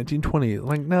 LSD, 1920.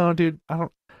 Like, no, dude, I'm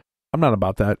not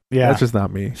about that. Yeah. That's just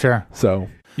not me. Sure. So.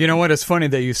 You know what? It's funny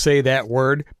that you say that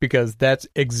word, because that's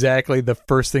exactly the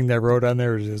first thing that wrote on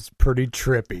there is pretty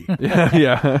trippy.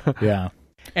 Yeah.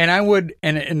 And I would,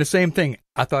 and the same thing,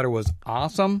 I thought it was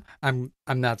awesome. I'm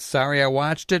not sorry I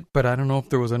watched it, but I don't know if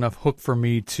there was enough hook for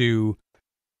me to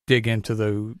dig into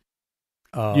the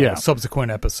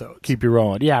subsequent episodes. Keep you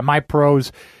rolling. Yeah, my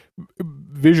pros...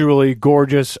 visually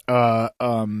gorgeous,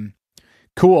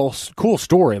 cool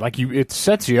story. Like it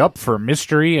sets you up for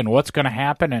mystery and what's going to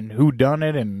happen and who done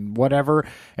it and whatever.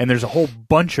 And there's a whole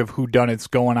bunch of whodunits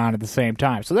going on at the same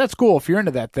time. So that's cool if you're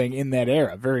into that thing in that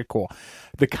era. Very cool.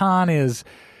 The con is,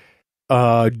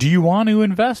 do you want to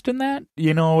invest in that?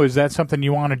 Is that something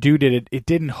you want to do? It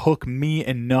didn't hook me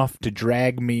enough to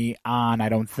drag me on, I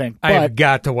don't think. But, I've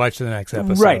got to watch the next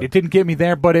episode. Right. It didn't get me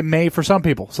there, but it may for some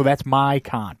people. So that's my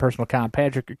con. Personal con.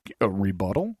 Patrick, a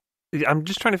rebuttal? I'm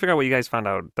just trying to figure out what you guys found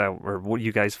what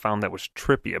you guys found that was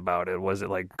trippy about it. Was it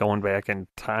like going back in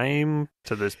time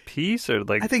to this piece, or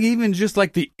like? I think even just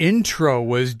like the intro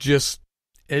was just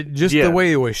the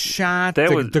way it was shot,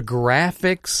 the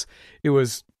graphics. It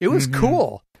was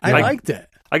cool. I liked it.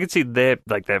 I could see that,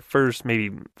 like that first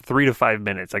maybe 3 to 5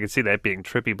 minutes. I could see that being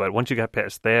trippy, but once you got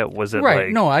past that, was it right?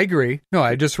 Like... No, I agree. No,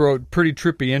 I just wrote pretty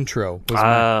trippy intro. Okay.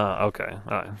 All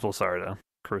right. Well, sorry to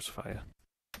crucify you.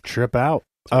 Trip out.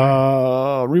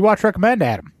 Rewatch recommend,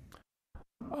 Adam.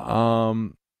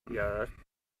 Yeah.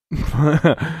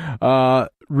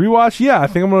 Rewatch. Yeah, I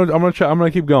think I'm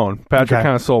gonna keep going. Patrick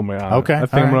kind of sold me on it. I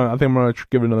think I'm gonna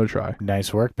give it another try.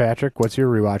 Nice work, Patrick. What's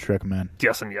your rewatch recommend?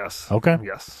 Yes and yes. Okay.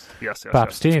 Yes.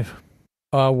 Pop Steve.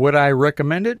 Would I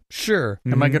recommend it? Sure.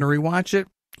 Am I gonna rewatch it?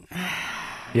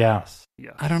 Yeah.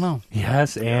 Yes. I don't know.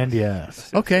 Yes and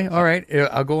yes. Okay. All right.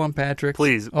 I'll go on Patrick.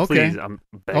 Please. Okay. Please. I'm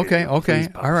begging. Okay. Please,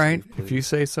 all right. If you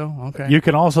say so. Okay. You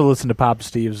can also listen to Pop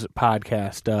Steve's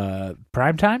podcast,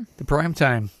 Primetime? The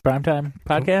Primetime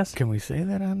podcast? Can we say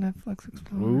that on Netflix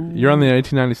Explorers? You're on the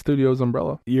 1890 Studios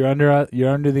umbrella. You're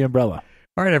under the umbrella.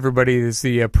 All right, everybody. It's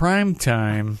the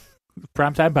Primetime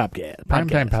podcast.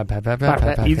 Primetime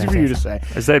podcast. Easy for you to say.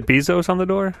 Is that Bezos on the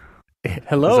door?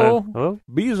 Hello,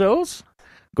 Bezos.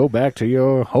 Go back to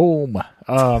your home.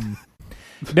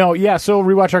 No, yeah. So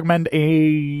rewatch recommend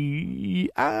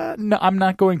no, I'm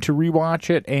not going to rewatch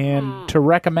it, and to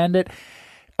recommend it,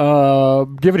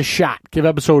 give it a shot. Give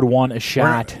episode 1 a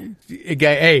shot.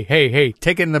 Hey!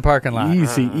 Take it in the parking lot.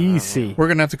 Easy. We're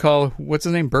gonna have to call what's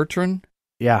his name, Bertrand.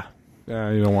 Yeah.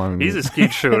 You don't want him. He's a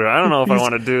skeet shooter. I don't know if I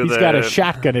want to do that. He's got a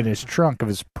shotgun in his trunk of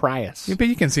his Prius. Yeah, but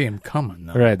you can see him coming,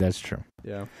 though. Right, that's true.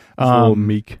 Yeah. He's a little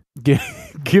meek.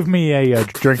 Give me a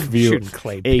drink review.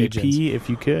 Clay AP, pigeons. if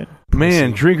you could.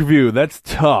 Man, drink review. That's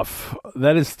tough.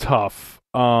 That is tough.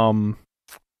 Man.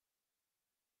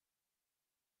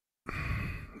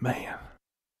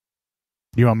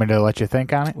 You want me to let you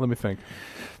think on it? Let me think.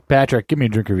 Patrick, give me a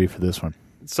drink review for this one.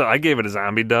 So I gave it a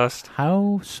zombie dust.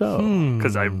 How so?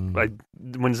 Because I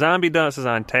when zombie dust is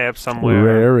on tap somewhere,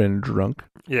 rare and drunk.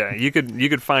 Yeah, you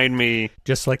could find me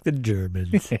just like the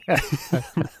Germans.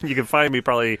 You could find me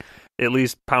probably at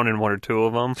least pounding one or two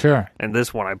of them. Sure. And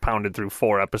this one I pounded through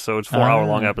 4 episodes,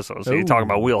 4-hour-long episodes. So you're talking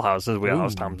about Wheelhouse. This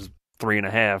Wheelhouse time's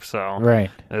 3.5. So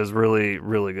right, it was really,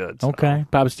 really good. So. Okay,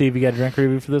 Papa Steve, you got a drink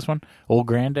review for this one? Old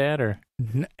Granddad or?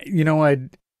 You know,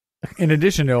 in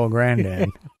addition to Old Granddad,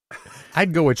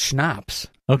 I'd go with schnapps.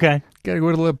 Okay, got to go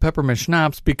with a little peppermint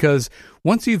schnapps because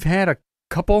once you've had a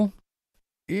couple,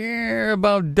 you're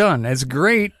about done. It's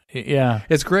great. Yeah,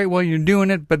 it's great while you're doing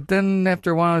it, but then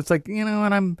after a while, it's like, you know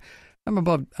what, I'm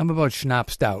about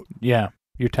schnapped out. Yeah,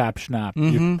 your top schnapp,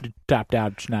 your topped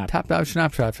out schnapp,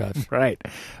 schnapp. Right.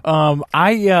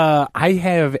 I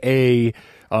have a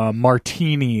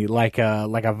martini, like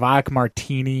a vodka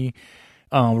martini.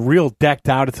 Real decked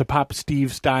out. It's a Papa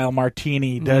Steve style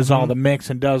martini. Does all the mix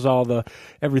and does all the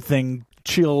everything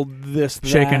chilled. This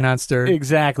shaken, not stirred.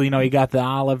 Exactly. You got the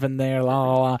olive in there. La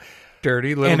la la.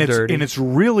 Dirty, dirty. And it's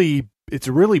really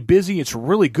busy. It's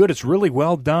really good. It's really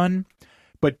well done.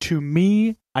 But to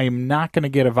me, I am not going to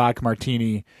get a vodka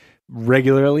martini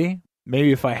regularly.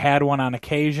 Maybe if I had one on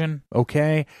occasion,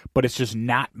 okay. But it's just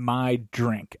not my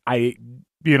drink.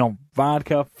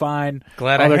 Vodka, fine.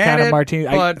 Glad other I had kind it, of martini.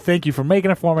 but thank you for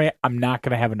making it for me. I'm not going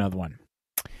to have another one.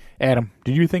 Adam,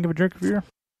 did you think of a drink review?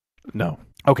 No.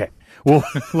 Okay. Well,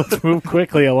 let's move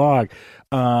quickly along.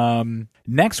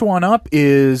 Next one up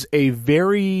is a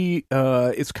very,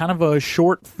 it's kind of a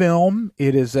short film.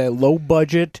 It is a low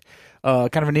budget,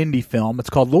 kind of an indie film. It's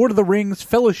called Lord of the Rings,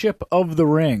 Fellowship of the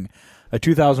Ring. A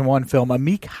 2001 film, a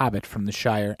meek hobbit from the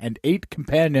Shire and 8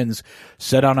 companions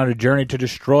set out on a journey to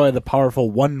destroy the powerful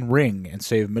One Ring and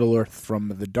save Middle-earth from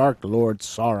the Dark Lord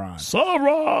Sauron.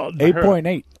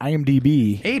 8.8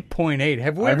 IMDb. 8.8.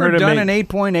 Have we ever done an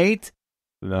 8.8?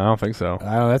 No, I don't think so.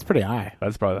 Oh, that's pretty high.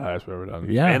 That's probably the highest we've ever done.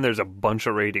 Yeah. And there's a bunch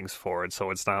of ratings for it, so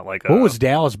it's not like What was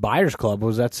Dallas Buyers Club?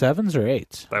 Was that 7s or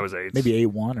 8s? That was 8s. Maybe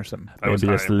 8-1 or something. Maybe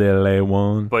just a little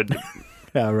A1. But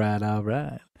all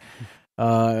right.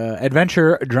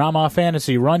 Adventure, drama,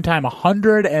 fantasy, runtime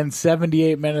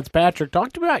 178 minutes. Patrick,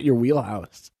 talk about your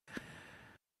wheelhouse.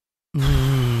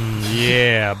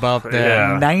 Yeah, about that.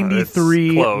 Yeah,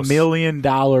 $93 million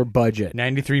budget.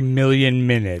 93 million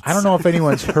minutes. I don't know if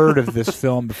anyone's heard of this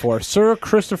film before. Sir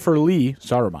Christopher Lee,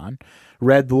 Saruman,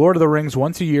 read The Lord of the Rings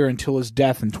once a year until his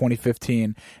death in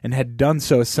 2015 and had done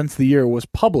so since the year it was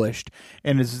published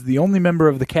and is the only member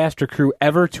of the cast or crew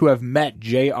ever to have met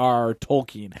J.R.R.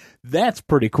 Tolkien. That's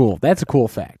pretty cool. That's a cool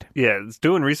fact. Yeah,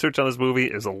 doing research on this movie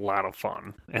is a lot of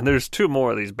fun. And there's 2 more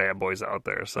of these bad boys out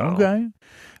there. So okay.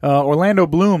 Orlando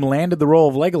Bloom landed the role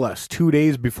of Legolas 2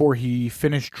 days before he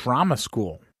finished drama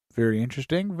school. Very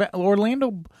interesting.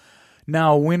 Orlando,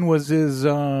 now when was his...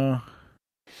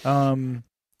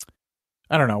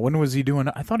 I don't know. When was he doing?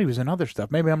 I thought he was in other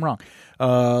stuff. Maybe I'm wrong.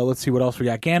 Let's see what else we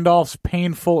got. Gandalf's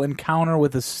painful encounter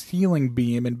with a ceiling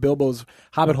beam in Bilbo's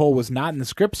Hobbit hole was not in the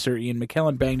script, Sir Ian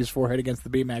McKellen banged his forehead against the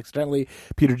beam accidentally.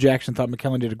 Peter Jackson thought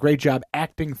McKellen did a great job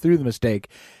acting through the mistake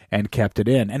and kept it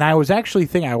in. And I was actually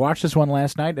thinking, I watched this one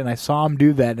last night, and I saw him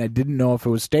do that, and I didn't know if it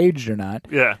was staged or not.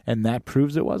 Yeah. And that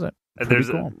proves it wasn't. And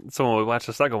so when we watch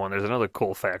the second one, there's another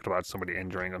cool fact about somebody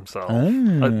injuring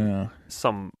themselves.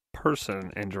 Some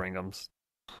person injuring themselves.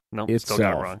 Nope, still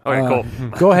got it wrong. Okay, cool.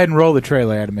 Go ahead and roll the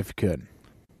trailer, Adam, if you could.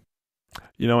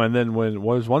 And then what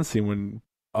was one scene when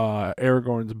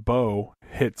Aragorn's bow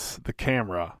hits the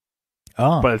camera.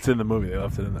 Oh. But it's in the movie. They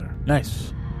left it in there.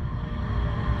 Nice.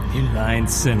 New Line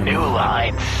Cinema. New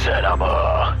Line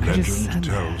Cinema. Legend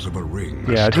tells of a ring.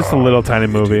 Yeah, just a little tiny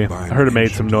movie. I heard it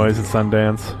made some noise at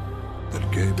Sundance.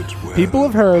 That gave its people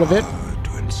have heard of it.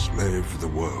 To enslave the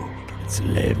world.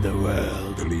 Enslave the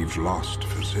world. Believed lost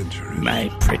for centuries. My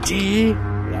pretty.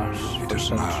 Lost it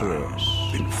has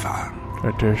now been found.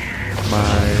 It is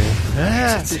my...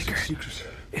 Is it secret?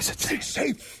 Is it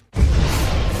safe?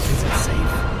 Is it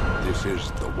safe? This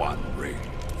is the One Ring,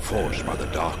 forged by the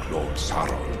Dark Lord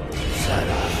Sauron.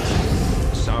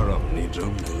 Sauron needs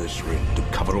only this ring to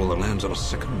cover all the lands of a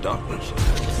second darkness.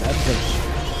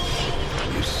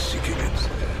 He's seeking it.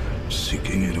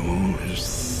 Seeking it all.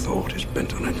 His thought is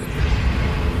bent on it.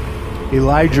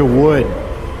 Elijah Wood,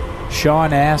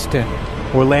 Sean Astin,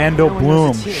 Orlando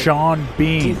Bloom, Sean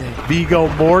Bean, Viggo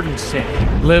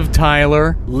Mortensen, Liv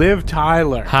Tyler,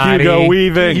 Hottie. Hugo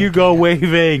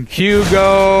Weaving,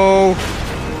 Hugo,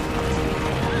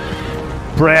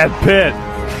 Brad Pitt,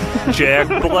 Jack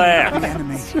Black,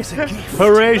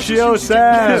 Horatio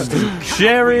Sands,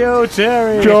 Cheerio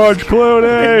Terry, George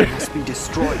Clooney,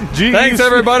 Thanks,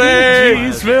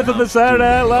 everybody. G. Smith of the Saturday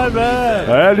Night Live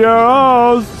Band, and your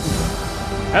host.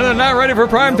 And they're not ready for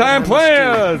primetime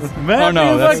players. Matthew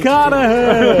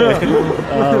McConaughey.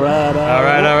 All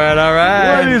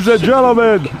right. Ladies and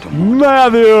gentlemen,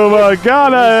 Matthew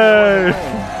McConaughey.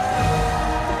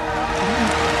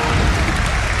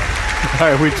 All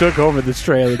right, we took over this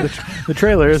trailer. The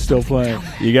trailer is still playing.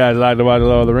 You guys like to watch the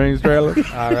Lord of the Rings trailer?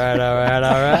 All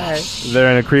right.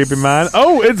 They're in a creepy mine.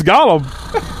 Oh, it's Gollum.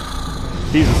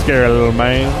 He's a scary little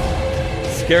man.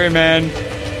 Scary man.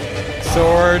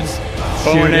 Swords.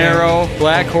 Bow and arrow.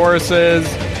 Black horses.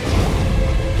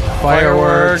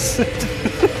 Fireworks.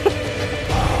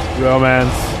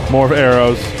 Romance. More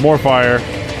arrows. More fire.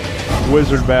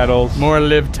 Wizard battles. More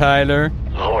Liv Tyler.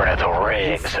 Lord of the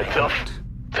Rings. The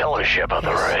Fellowship of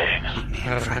the Ring.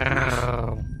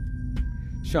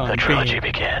 Sean The trilogy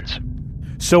begins.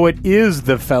 So it is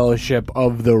the Fellowship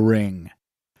of the Ring.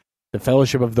 The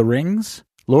Fellowship of the Rings?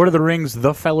 Lord of the Rings,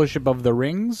 the Fellowship of the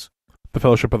Rings? The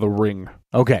Fellowship of the Ring.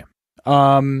 Okay.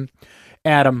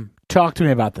 Adam, talk to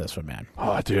me about this one, man.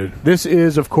 Oh, dude. This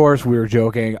is, of course, we were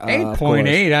joking. 8.8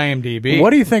 IMDb. What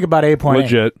do you think about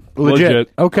 8.8? Legit.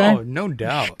 Okay. Oh, no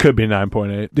doubt. Could be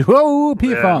 9.8. Whoa,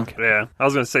 P-Funk. Yeah, I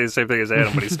was going to say the same thing as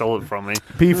Adam, but he stole it from me.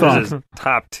 P-Funk. This is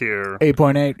top tier.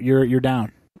 8.8, you're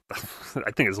down. I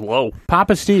think it's low.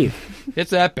 Papa Steve.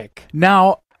 It's epic.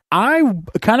 Now, I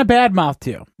kind of badmouthed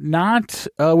you.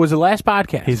 Was the last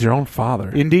podcast. He's your own father.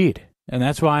 Indeed. And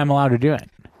that's why I'm allowed to do it.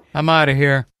 I'm out of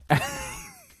here.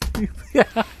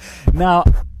 Yeah. Now,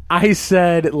 I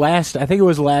said I think it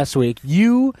was last week,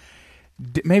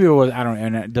 maybe it was, I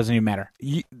don't know, it doesn't even matter.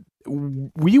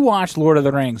 We watched Lord of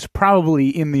the Rings probably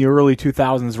in the early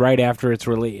 2000s right after its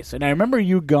release. And I remember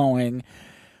you going,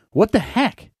 what the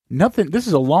heck? Nothing. This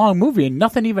is a long movie and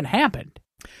nothing even happened.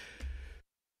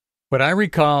 What I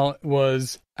recall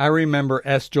was, I remember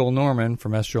S. Joel Norman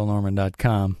from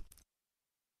sjoelnorman.com.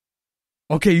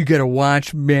 Okay, you got to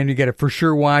watch, man, you got to for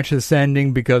sure watch this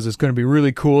ending because it's going to be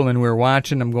really cool. And we're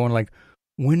watching, I'm going like,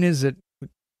 when is it?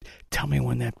 Tell me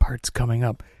when that part's coming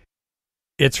up.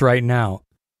 It's right now.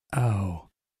 Oh.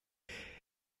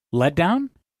 Let down?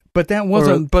 But that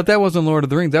wasn't Lord of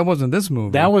the Rings. That wasn't this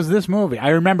movie. That was this movie. I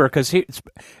remember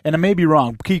and I may be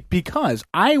wrong, because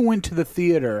I went to the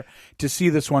theater to see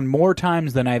this one more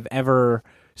times than I've ever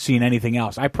seen anything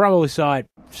else. I probably saw it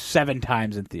 7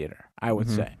 times in theater, I would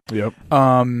say. Yep.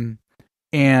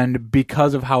 And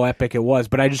because of how epic it was,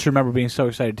 but I just remember being so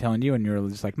excited telling you, and you were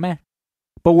just like, meh.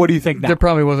 But what do you think now? There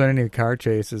probably wasn't any car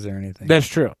chases or anything. That's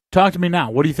true. Talk to me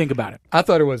now. What do you think about it? I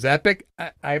thought it was epic.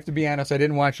 I have to be honest, I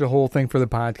didn't watch the whole thing for the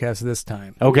podcast this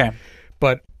time. Okay.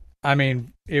 But, I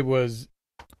mean, it was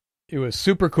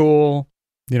super cool,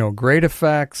 great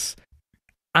effects.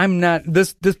 I'm not,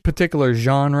 this particular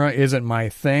genre isn't my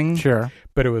thing. Sure.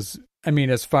 But it was, I mean,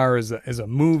 as far as a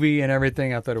movie and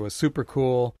everything, I thought it was super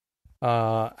cool.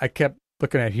 I kept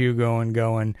looking at Hugo and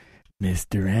going,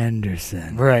 Mr.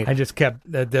 Anderson. Right. I just kept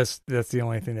that's the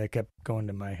only thing that kept going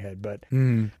to my head. But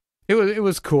it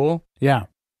was cool. Yeah.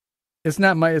 It's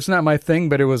not my thing,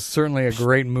 but it was certainly a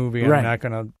great movie. Right.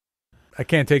 I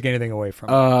can't take anything away from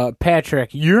it.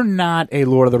 Patrick, you're not a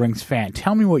Lord of the Rings fan.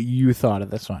 Tell me what you thought of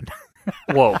this one.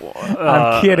 Whoa.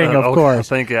 I'm kidding, of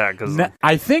course.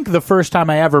 I think the first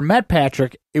time I ever met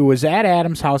Patrick, it was at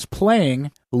Adam's house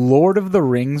playing Lord of the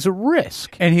Rings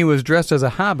Risk. And he was dressed as a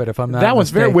hobbit, if I'm not That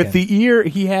was mistaken. with the ear.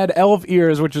 He had elf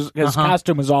ears, which is his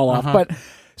costume was all off. But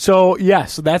so,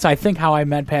 yes, that's, I think, how I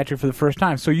met Patrick for the first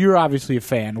time. So you're obviously a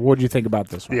fan. What do you think about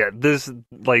this one? Yeah,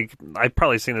 I've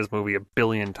probably seen this movie 1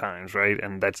 billion times, right?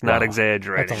 And that's not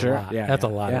exaggerating. That's a lot. Yeah, that's a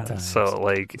lot of times. So,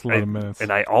 It's a lot of minutes.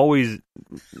 and I always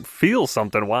feel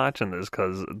something watching this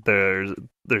because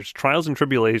there's trials and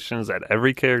tribulations that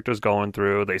every character's going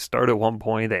through. They start at one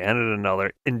point, they end at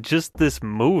another, in just this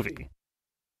movie.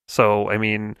 So, I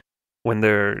mean, when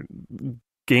they're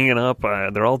ganging up,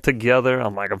 they're all together.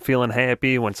 I'm feeling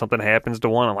happy. When something happens to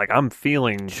one, I'm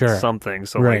feeling something.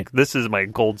 So this is my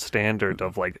gold standard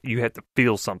of you have to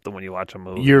feel something when you watch a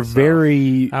movie. You're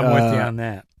very I'm with you on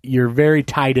that. You're very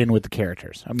tied in with the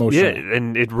characters emotionally. Yeah,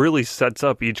 and it really sets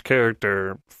up each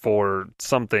character for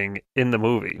something in the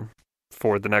movie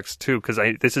for the next two, because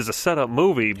this is a setup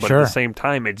movie, but at the same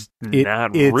time it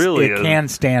can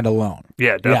stand alone.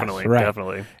 Yeah, definitely. Yes, right.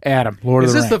 Definitely. Adam, Lord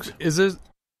of the Rings.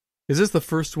 Is this the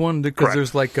first one? Because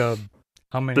there's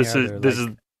how many?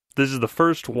 This is the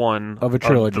first one of a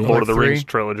trilogy, of the Lord of the 3? Rings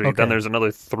trilogy. Okay. Then there's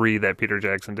another 3 that Peter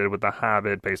Jackson did with The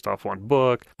Hobbit, based off one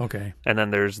book. Okay, and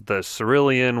then there's the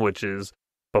Cerulean, which is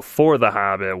before The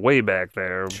Hobbit, way back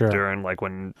there during like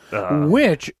when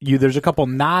there's a couple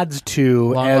nods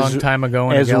to long time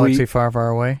ago in a galaxy far, far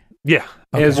away. Yeah.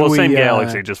 Okay. Same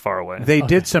galaxy, just far away. They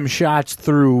did some shots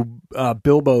through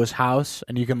Bilbo's house,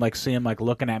 and you can like see him like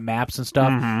looking at maps and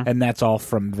stuff, and that's all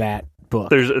from that book.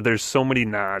 There's so many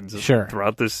nods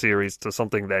throughout this series to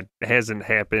something that hasn't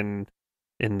happened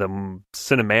in the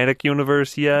cinematic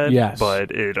universe yet. Yes.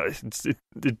 But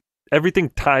everything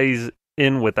ties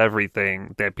in with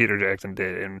everything that Peter Jackson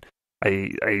did, and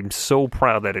I'm so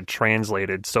proud that it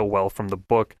translated so well from the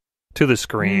book to the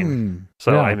screen.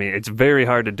 I mean, it's very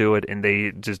hard to do it, and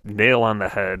they just nail on the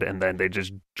head, and then they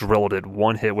just drilled it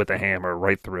one hit with a hammer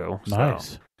right through.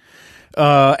 Nice.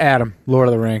 Adam, Lord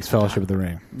of the Rings, Fellowship of the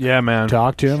Ring. Yeah, man.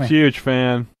 Talk to me. Huge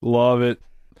fan. Love it.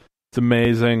 It's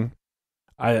amazing.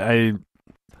 I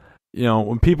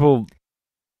when people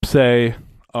say,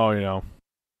 oh,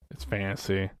 it's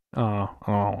fantasy. Oh, I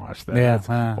don't want to watch that. Yeah, it's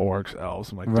orcs,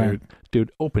 elves. I'm like,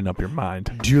 dude, open up your mind.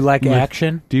 Do you like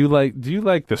action? Do you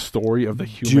like the story of the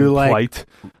human plight?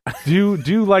 Do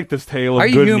you like this tale of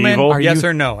good and evil? Yes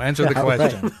or no? Answer the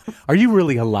question. Are you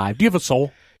really alive? Do you have a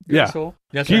soul? Yeah. Soul?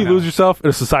 Yes Can you lose yourself in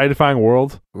a society-defying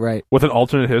world? Right. With an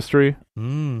alternate history? I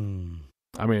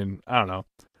mean, I don't know.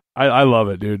 I love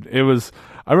it, dude.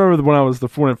 I remember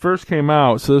when it first came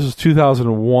out, so this was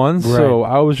 2001, so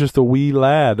I was just a wee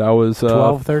lad. I was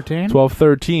 12, 13? 12,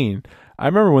 13. I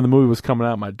remember when the movie was coming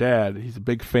out, my dad, he's a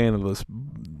big fan of this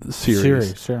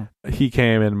series. Sure. He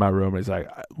came in my room and he's like,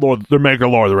 they're making a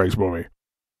Lord of the Rings movie.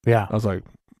 Yeah. I was like,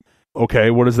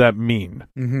 okay, what does that mean?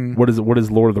 Mm-hmm. What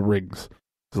is Lord of the Rings?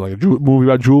 It's like a movie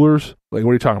about jewelers? Like,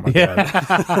 what are you talking about, Dad?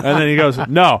 And then he goes,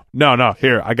 no,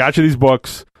 here, I got you these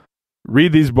books.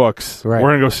 Read these books. Right. We're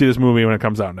going to go see this movie when it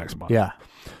comes out next month. Yeah.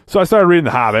 So I started reading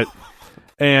The Hobbit,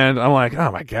 and I'm like,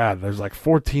 oh, my God, there's like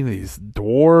 14 of these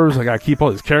dwarves. I got to keep all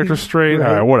these characters straight. Right.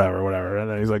 All right, whatever. And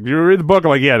then he's like, do you read the book? I'm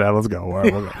like, yeah, Dad, let's go.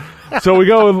 Whatever. So we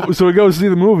go see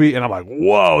the movie, and I'm like,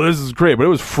 whoa, this is great. But it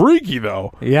was freaky,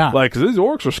 though. Yeah. Like, because these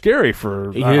orcs are scary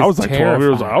I was like 12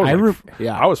 years old.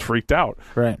 I was freaked out.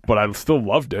 Right. But I still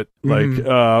loved it. Like,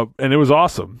 and it was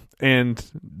awesome. And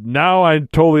now I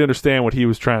totally understand what he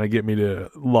was trying to get me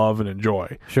to love and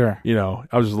enjoy. Sure.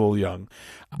 I was just a little young.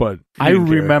 But I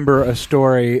remember a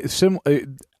story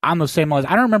on the same lines.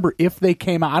 I don't remember if they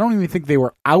came out. I don't even think they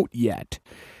were out yet.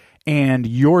 And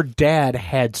your dad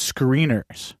had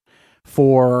screeners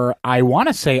for, I want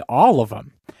to say, all of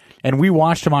them. And we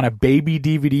watched them on a baby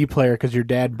DVD player because your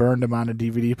dad burned them on a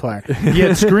DVD player. He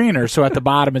had screeners, so at the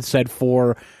bottom it said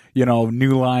for,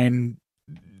 New Line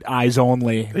eyes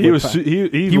only. He was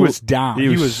down. He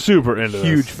was super into this.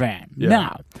 Huge fan. Yeah.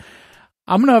 Now,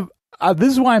 I'm going to,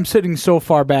 this is why I'm sitting so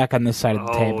far back on this side of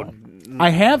the table. I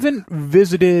haven't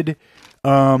visited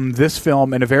this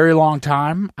film in a very long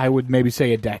time. I would maybe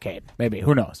say a decade. Maybe.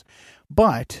 Who knows?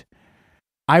 But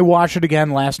I watched it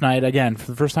again last night,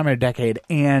 for the first time in a decade,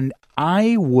 and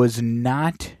I was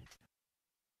not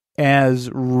as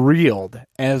reeled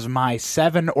as my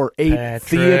 7 or 8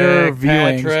 theater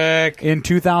viewings in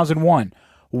 2001.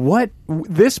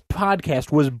 This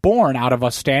podcast was born out of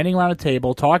us standing around a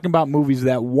table talking about movies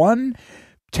that won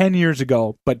 10 years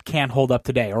ago but can't hold up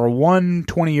today, or won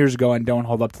 20 years ago and don't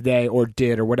hold up today, or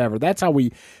did, or whatever. That's how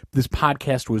this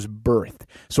podcast was birthed.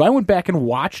 So I went back and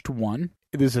watched one.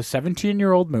 It is a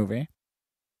 17-year-old movie.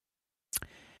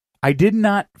 I did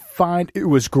not find it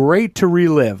was great to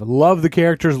relive. Love the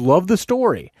characters, love the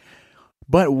story.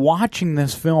 But watching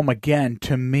this film again,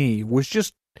 to me, was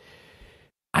just,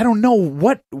 I don't know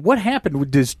what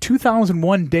happened. Does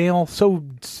 2001 Dale so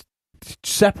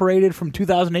separated from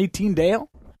 2018 Dale?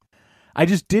 I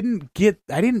just didn't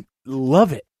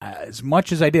love it as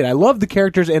much as I did. I loved the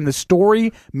characters, and the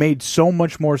story made so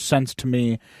much more sense to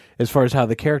me as far as how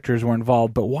the characters were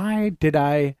involved. But why did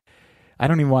I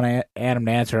don't even want Adam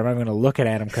to answer. I'm not even going to look at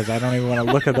Adam because I don't even want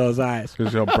to look at those eyes.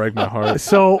 Because it'll break my heart.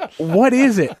 So what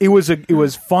is it? It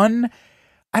was fun.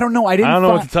 I don't know. I don't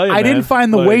know what to tell you, I man. didn't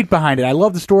find the weight behind it. I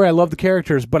love the story. I love the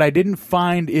characters, but I didn't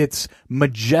find its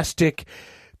majestic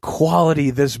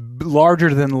quality, this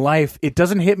larger than life. It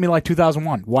doesn't hit me like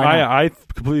 2001. Why not? I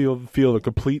completely feel the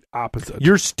complete opposite.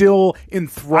 You're still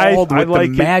enthralled with the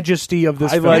majesty of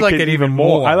this film. I like it even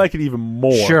more. I like it even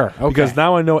more. Sure. Okay. Because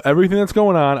now I know everything that's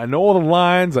going on. I know all the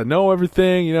lines. I know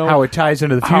everything. How it ties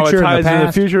into the future, how it ties into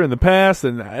the future and the past,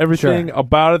 and everything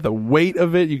about it. The weight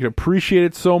of it. You can appreciate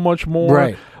it so much more.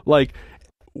 Right. Like,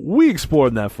 we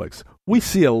explored Netflix. We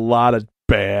see a lot of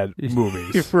bad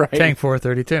movies. Right. Tank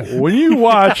 432. When you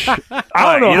watch,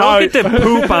 I don't know. You don't get to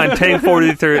poop on Tank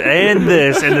 432 and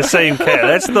this in the same cat.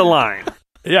 That's the line.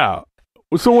 Yeah.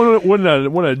 So when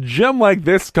a gem like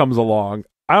this comes along,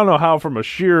 I don't know how from a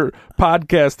sheer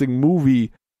podcasting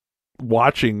movie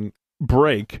watching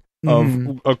break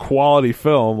of a quality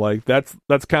film, like that's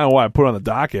kind of why I put it on the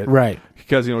docket, right?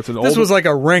 Because it's an old. This was like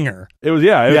a ringer. It was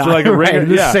like a ringer.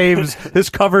 This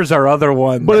covers our other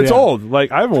ones, but it's old.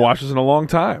 Like I haven't watched this in a long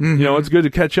time. It's good to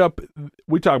catch up.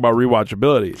 We talk about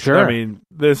rewatchability. Sure. I mean,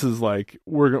 this is like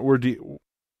I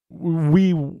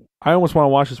almost want to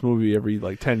watch this movie every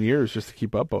like 10 years just to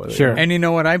keep up with it. Sure. And you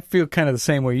know what? I feel kind of the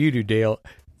same way you do, Dale.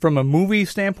 From a movie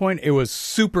standpoint, it was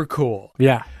super cool.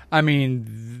 Yeah. I mean,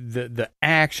 the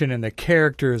action and the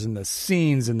characters and the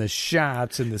scenes and the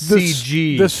shots and the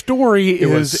CG. The story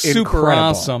is super incredible.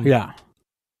 awesome. Yeah.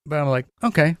 But I'm like,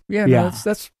 okay, no,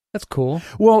 that's cool.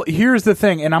 Well, here's the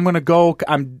thing, and I'm going to go.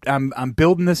 I'm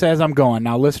building this as I'm going.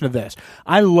 Now, listen to this.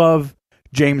 I love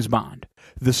James Bond.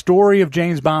 The story of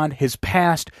James Bond, his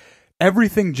past,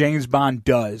 everything James Bond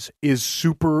does is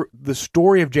super. The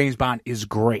story of James Bond is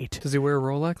great. Does he wear a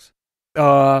Rolex?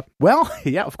 Well,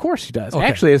 yeah, of course he does. Okay.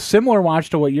 Actually, a similar watch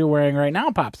to what you're wearing right now,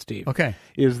 Pop Steve. Okay.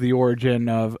 Is the origin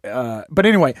of. But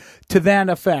anyway, to that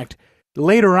effect,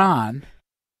 later on,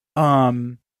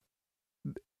 you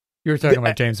were talking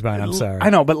about James Bond. I'm sorry. I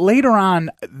know, but later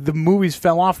on, the movies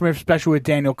fell off from it, especially with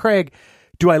Daniel Craig.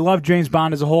 Do I love James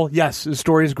Bond as a whole? Yes, the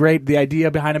story is great. The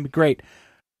idea behind him is great.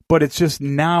 But it's just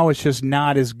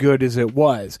not as good as it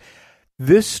was.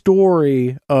 This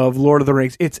story of Lord of the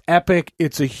Rings, it's epic.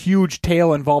 It's a huge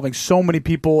tale involving so many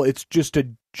people. It's just a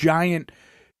giant,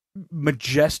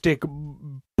 majestic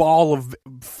ball of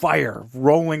fire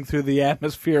rolling through the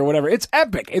atmosphere, whatever. It's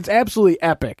epic. It's absolutely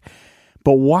epic.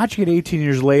 But watching it 18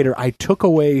 years later, I took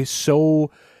away such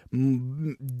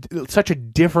a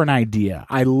different idea.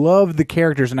 I love the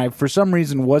characters, and I, for some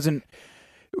reason, wasn't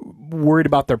worried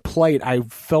about their plight. I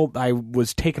felt I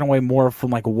was taken away more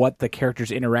from like what the characters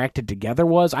interacted together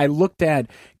was. I looked at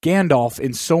Gandalf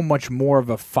in so much more of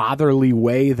a fatherly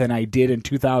way than I did in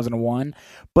 2001.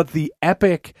 But the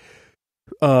epic,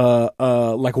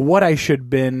 like what I should have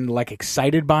been like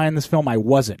excited by in this film, I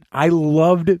wasn't. I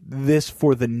loved this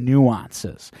for the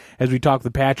nuances. As we talked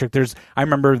with Patrick, I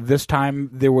remember this time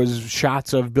there was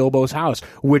shots of Bilbo's house,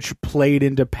 which played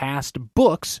into past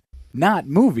books, not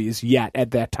movies yet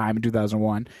at that time in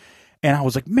 2001. And I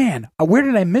was like, man, where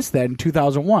did I miss that in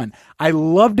 2001? I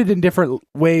loved it in different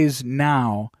ways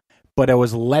now, but I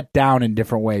was let down in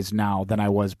different ways now than I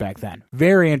was back then.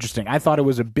 Very interesting. I thought it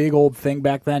was a big old thing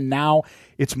back then. Now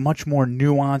it's much more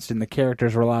nuanced and the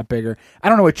characters are a lot bigger. I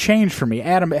don't know, it changed for me.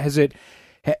 Adam,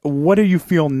 what do you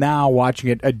feel now watching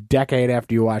it a decade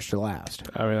after you watched it last?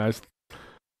 I mean,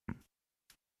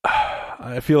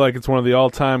 I feel like it's one of the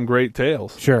all-time great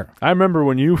tales. Sure. I remember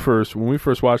when we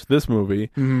first watched this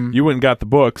movie, you went and got the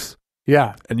books.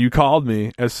 Yeah. And you called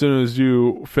me as soon as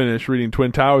you finished reading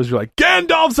Twin Towers. You're like,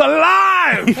 Gandalf's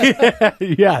alive!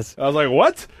 Yes. I was like,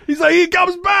 what? He's like, he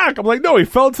comes back. I'm like, no, he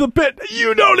fell into the pit.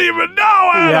 You don't even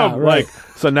know, Adam. Yeah, right. Like,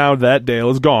 so now that Dale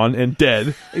is gone and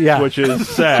dead, yeah, which is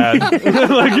sad.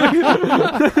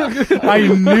 I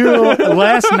knew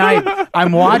last night.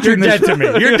 I'm watching You're dead to me.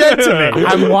 You're dead to me.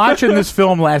 I'm watching this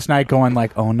film last night going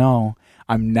like, oh no,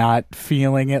 I'm not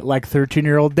feeling it like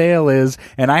 13-year-old Dale is,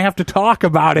 and I have to talk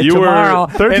about it tomorrow.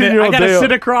 13-year-old I got to Dale.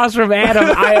 sit across from Adam.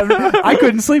 I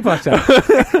couldn't sleep last night.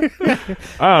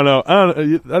 I don't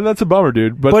know. That's a bummer,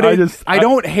 dude. But I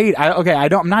don't hate.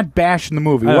 I'm not bashing the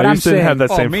movie. What I'm saying, didn't have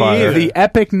that same fire. The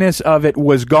epicness of it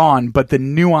was gone, but the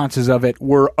nuances of it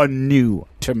were anew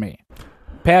to me.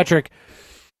 Patrick.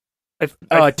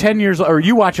 10 years, or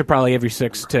you watch it probably every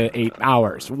 6 to 8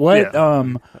 hours. What?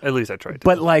 Yeah, at least I tried to.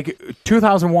 But like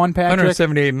 2001, Patrick,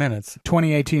 178 minutes.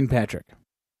 2018, Patrick.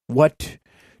 What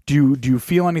do you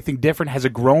feel anything different? Has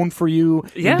it grown for you?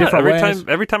 Yeah, in different ways?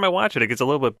 every time I watch it, it gets a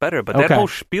little bit better. But that whole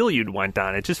spiel you went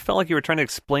on, it just felt like you were trying to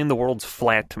explain the world's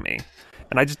flat to me,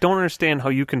 and I just don't understand how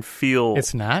you can feel.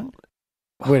 It's not.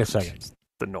 Wait a second.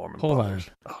 The Norman. Hold brothers.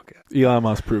 on. Oh, God. Elon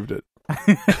Musk proved it.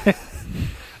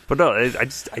 But no, I don't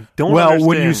understand. understand.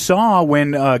 When you saw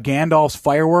Gandalf's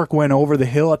firework went over the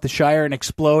hill at the Shire and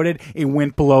exploded, it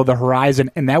went below the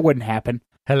horizon, and that wouldn't happen.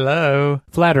 Hello.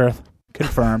 Flat Earth.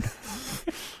 Confirmed.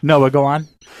 No, but go on.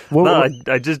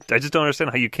 I just don't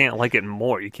understand how you can't like it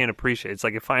more. You can't appreciate it. It's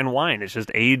like a fine wine. It's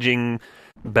just aging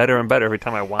better and better every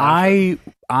time I watch it.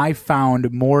 I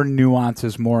found more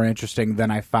nuances more interesting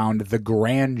than I found the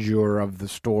grandeur of the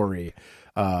story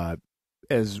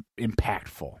as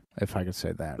impactful, if I could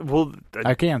say that. Well,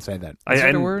 I can say that. Is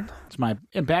it a word? It's my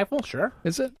impactful, sure.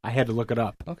 Is it? I had to look it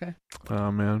up. Okay.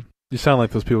 Oh, man. You sound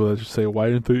like those people that just say, why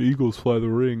didn't the Eagles fly the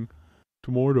ring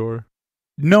to Mordor?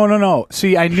 No.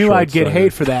 See, I knew I'd get Short-sighted.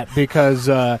 hate for that because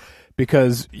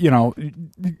because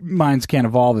minds can't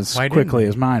evolve as quickly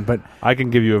as mine. But I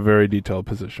can give you a very detailed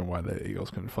position why the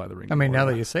Eagles couldn't fly the ring. I mean, now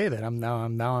that you say that, I'm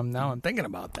thinking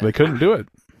about that. They couldn't do it.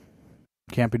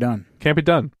 Can't be done. Can't be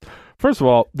done. First of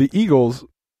all, the Eagles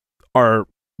are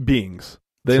beings.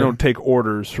 They don't take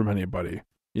orders from anybody.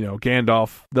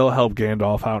 Gandalf, they'll help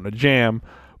Gandalf out in a jam,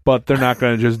 but they're not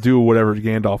going to just do whatever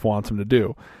Gandalf wants them to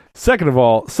do. Second of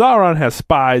all, Sauron has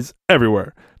spies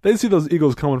everywhere. They see those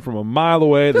eagles coming from a mile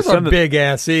away. Those are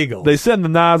big-ass eagles. They send the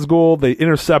Nazgul. They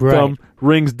intercept them.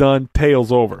 Ring's done.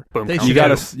 Tail's over. You got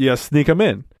to sneak them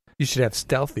in. You should have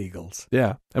stealth eagles.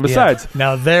 Yeah. And besides...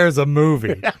 Now there's a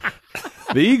movie.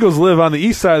 The eagles live on the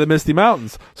east side of the Misty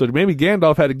Mountains, so maybe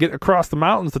Gandalf had to get across the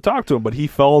mountains to talk to him, but he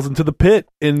falls into the pit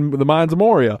in the Mines of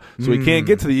Moria, so he can't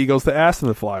get to the eagles to ask them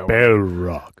to fly over.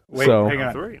 Balrog. Wait, hang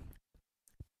on. 3.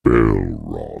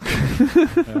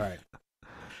 Balrog. All right.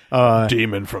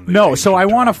 Demon from the No, so I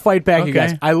want to fight back, you Okay.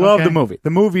 guys. I love Okay. the movie.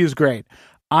 The movie is great.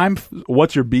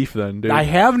 What's your beef then, dude? I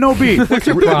have no beef.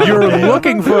 problem, You're Dan?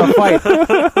 looking for a fight.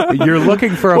 You're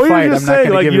looking for a Well, fight. you're I'm just not saying, going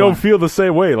to like, give you you don't one. feel the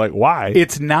same way. Like, why?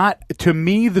 It's not, to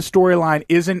me, the storyline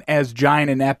isn't as giant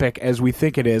and epic as we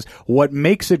think it is. What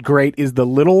makes it great is the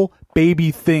little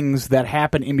baby things that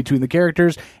happen in between the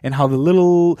characters and how the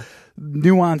little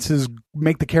nuances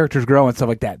make the characters grow and stuff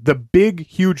like that. The big,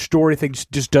 huge story thing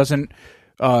just doesn't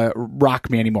rock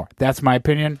me anymore. That's my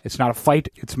opinion. It's not a fight.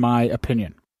 It's my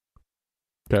opinion.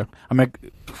 Okay.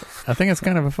 I think it's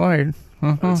kind of a fight.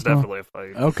 It's definitely a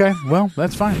fight. Okay, well,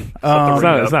 that's fine. it's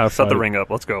not a Set the fight. ring up.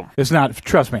 Let's go. It's not.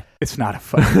 Trust me, it's not a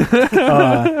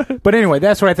fight. But anyway,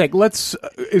 that's what I think.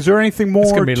 Is there anything more?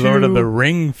 It's gonna be Lord of the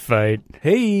Ring fight.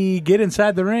 Hey, get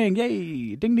inside the ring!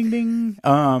 Yay! Ding, ding, ding.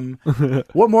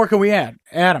 What more can we add,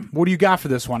 Adam? What do you got for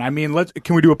this one? I mean,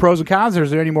 can we do a pros and cons? Or is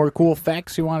there any more cool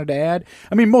facts you wanted to add?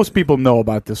 I mean, most people know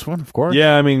about this one, of course.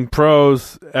 Yeah, I mean,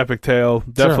 pros, epic tale.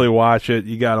 Definitely watch it.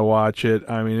 You got to watch it.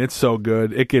 I mean, it's so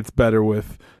good. It gets better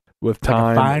with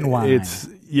time. Like a fine wine.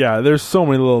 There's so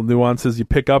many little nuances you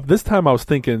pick up. This time I was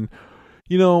thinking,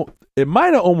 it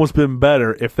might have almost been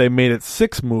better if they made it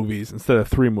 6 movies instead of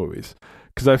 3 movies.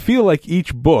 Because I feel like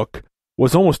each book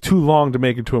was almost too long to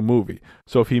make into a movie.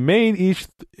 So if he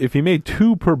made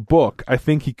 2 per book, I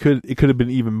think it could have been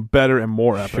even better and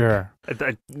more epic. Sure.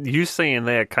 You saying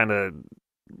that kind of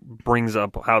brings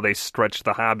up how they stretched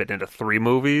The Hobbit into 3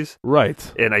 movies.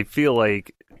 Right. And I feel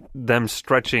like them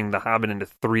stretching The Hobbit into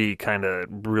 3 kind of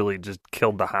really just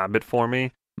killed The Hobbit for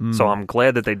me. So I'm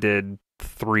glad that they did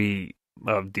 3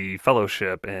 of the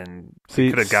Fellowship, and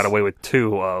could have got away with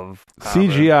 2 of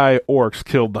Hobbit. CGI orcs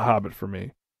killed The Hobbit for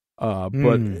me.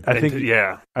 But I think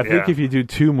if you do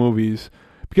 2 movies,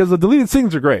 because the deleted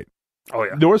scenes are great. Oh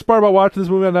yeah. The worst part about watching this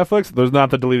movie on Netflix, there's not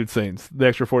the deleted scenes, the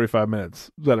extra 45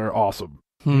 minutes that are awesome.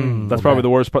 That's probably the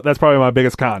worst part. That's probably my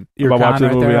biggest con about watching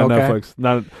the movie on Netflix.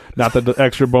 Not the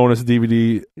extra bonus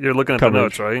DVD. You're looking at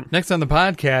coverage. the notes, right? Next on the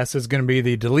podcast is going to be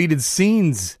the deleted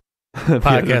scenes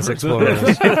podcast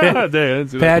explorers.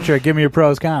 Patrick, give me your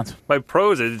pros, cons. My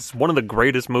pros, it's one of the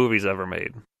greatest movies ever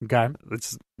made. Okay.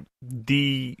 It's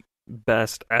the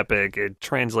best epic. It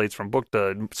translates from book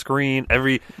to screen.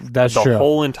 That's the true.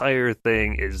 whole entire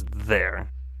thing is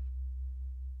there.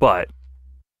 But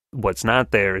what's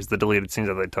not there is the deleted scenes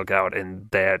that they took out, and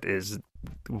that is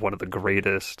one of the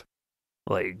greatest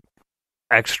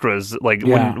extras. When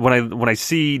I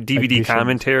see DVD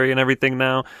commentary and everything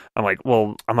now, I'm like,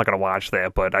 well, I'm not gonna watch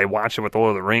that, but I watched it with Lord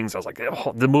of the Rings. I was like,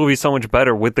 oh, the movie's so much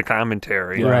better with the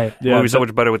commentary. Right. The movie's so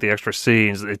much better with the extra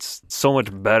scenes. It's so much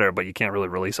better, but you can't really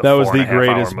release a That was the 4.5 hour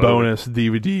greatest movie. bonus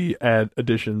DVD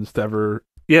additions to ever.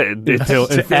 Yeah, it's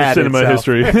in cinema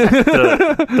history.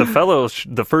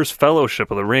 the first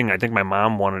Fellowship of the Ring, I think my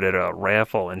mom wanted it at a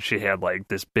raffle, and she had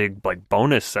this big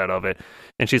bonus set of it,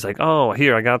 and she's like, "Oh,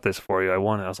 here, I got this for you. I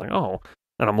won it." I was like, "Oh,"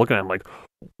 and I'm looking at it, I'm like,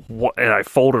 "What?" And I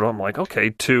folded it. I'm like,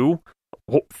 "Okay, 2,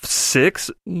 6,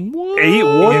 8.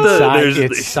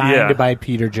 It's signed by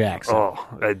Peter Jackson. Oh,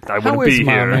 I How wouldn't is be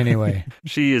Mom here anyway?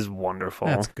 She is wonderful.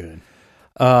 That's good.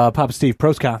 Papa Steve,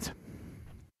 pros, cons.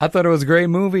 I thought it was a great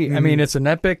movie. I mean, it's an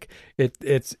epic.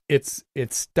 It's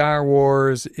Star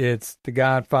Wars. It's The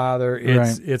Godfather.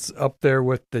 It's up there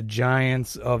with the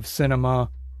giants of cinema.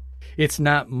 It's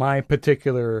not my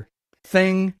particular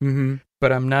thing,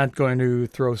 but I'm not going to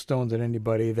throw stones at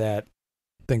anybody that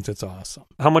thinks it's awesome.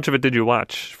 How much of it did you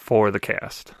watch for the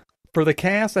cast? For the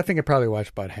cast, I think I probably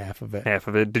watched about half of it. Half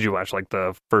of it. Did you watch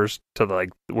the first to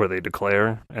where they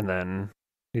declare, and then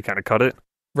you kind of cut it?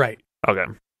 Right. Okay.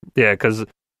 Yeah, because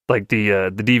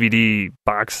the DVD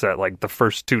box set, the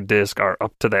first 2 discs are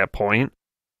up to that point,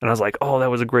 And I was like, oh,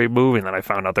 that was a great movie. And then I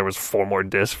found out there was 4 more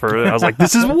discs for it. I was like,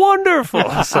 this is wonderful.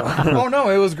 So, oh, no,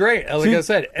 it was great. Like I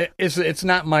said, it's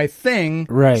not my thing,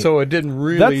 right? So it didn't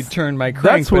really turn my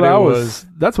crank. That's what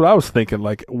I was thinking.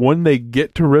 Like, when they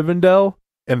get to Rivendell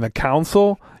and the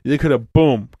council, they could have,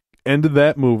 boom, ended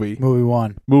that movie. Movie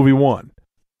one.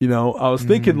 You know, I was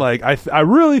thinking, like, I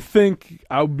really think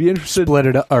I would be interested. Split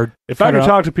it up. Or if I could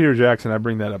talk to Peter Jackson, I'd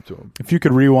bring that up to him. If you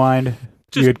could rewind,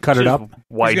 you could cut it up.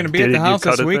 Why He's going to be at the house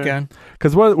this weekend.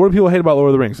 Because what do people hate about Lord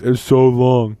of the Rings? It's so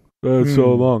long. It's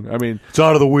so long. I mean, it's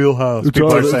out of the wheelhouse. It's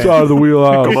out of the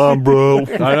wheelhouse. Come on, bro.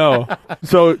 I know.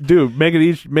 So, dude, make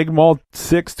them all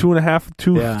 6,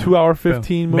 2.5, 2 hour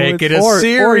 15 movies. Make it a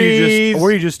series.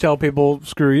 Or you just tell people,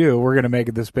 screw you, we're going to make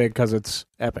it this big because it's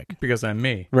epic. Because I'm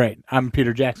me. Right. I'm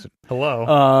Peter Jackson. Hello.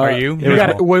 Are you?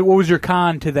 What was your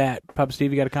con to that, Papa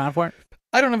Steve? You got a con for it?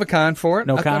 I don't have a con for it.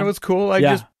 No I con? thought it was cool.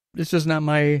 It's just not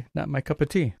my cup of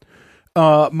tea.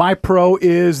 My pro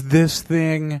is this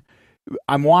thing.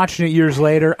 I'm watching it years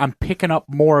later. I'm picking up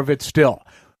more of it still.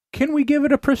 Can we give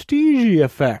it a prestige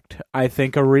effect? I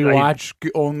think a rewatch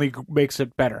only makes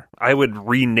it better. I would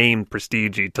rename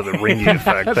prestige to the Ringy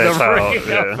effect.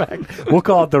 That's effect. We'll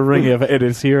call it the Ringy effect. It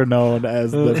is here known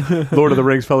as the Lord of the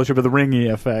Rings Fellowship of the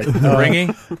Ringy effect.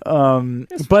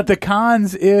 Ringy? But the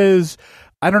cons is,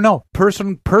 I don't know,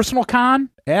 personal con.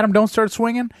 Adam, don't start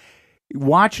swinging.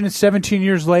 Watching it 17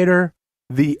 years later,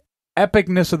 the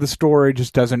epicness of the story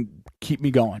just doesn't keep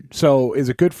me going. So is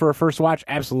it good for a first watch?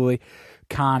 Absolutely. The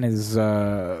con is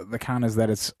that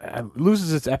it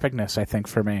loses its epicness, I think,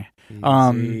 for me.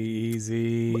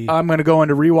 Easy. I'm going to go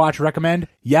into rewatch recommend.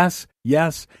 Yes,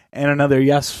 and another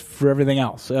yes for everything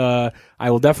else. I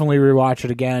will definitely rewatch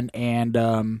it again,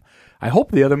 and I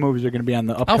hope the other movies are going to be on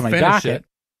the upcoming docket.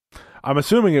 I'm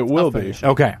assuming it will be.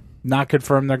 Okay. Not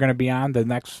confirmed they're going to be on the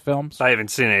next films? I haven't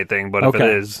seen anything, but if it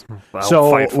is, I'll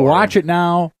fight for watch it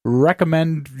now.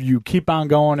 Recommend you keep on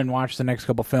going and watch the next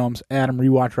couple films. Adam,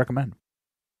 rewatch, recommend.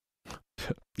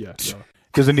 Yeah. No.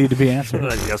 Does it need to be answered?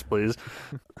 Yes, please.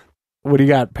 What do you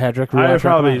got, Patrick? I have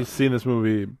probably seen this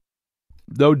movie,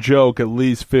 no joke, at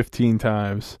least 15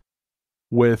 times.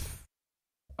 I've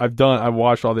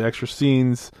watched all the extra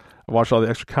scenes. I've watched all the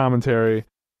extra commentary.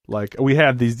 Like, we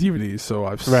had these DVDs, so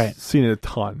I've seen it a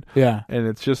ton. Yeah. And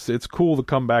it's cool to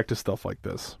come back to stuff like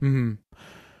this. Mm-hmm.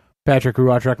 Patrick,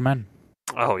 rewatch, recommend.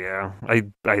 Oh, yeah. I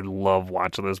love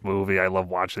watching this movie. I love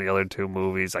watching the other 2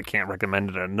 movies. I can't recommend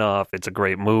it enough. It's a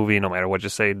great movie, no matter what you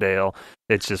say, Dale.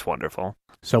 It's just wonderful.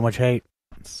 So much hate.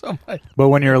 So much. But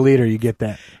when you're a leader, you get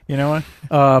that. You know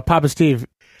what? Papa Steve,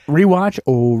 rewatch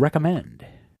or recommend?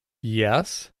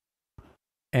 Yes.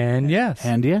 And yes.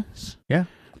 And yes? Yeah.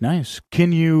 Nice.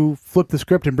 Can you flip the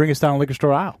script and bring us down a liquor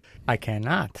store aisle? I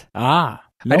cannot. No,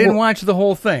 I didn't watch the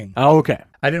whole thing. Oh, okay.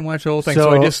 I didn't watch the whole thing, so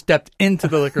I just stepped into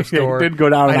the liquor store. Didn't go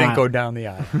down. I didn't go down the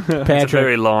aisle. Patrick, it's a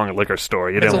very long liquor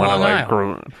store. You didn't want to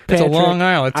like. It's a long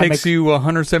aisle. It takes you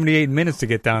 178 minutes to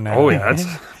get down there. Oh yeah, that's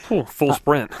full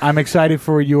sprint. I'm excited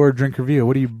for your drink review.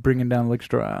 What are you bringing down the liquor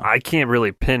store aisle? I can't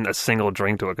really pin a single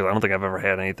drink to it because I don't think I've ever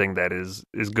had anything that is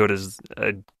as good as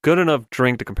a good enough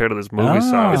drink to compare to this movie.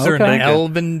 Is there an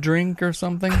elven drink or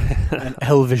something? An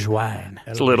elvish wine.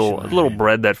 It's a little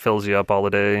bread that fills you up all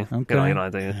the day. Okay. You know, I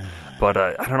think. But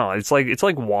I don't know. It's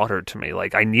like water to me.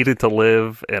 Like I need it to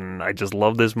live, and I just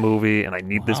love this movie, and I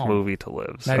need this movie to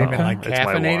live. Not even like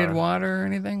caffeinated water or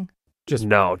anything.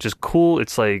 Just cool.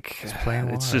 It's like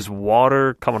it's just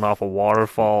water coming off of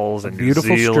waterfalls and beautiful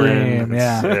New Zealand. Stream.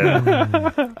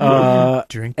 Yeah.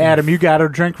 Adam, you got a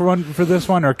drink for this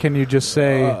one, or can you just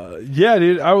say? Yeah,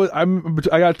 dude. I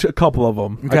got a couple of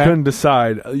them. Okay. I couldn't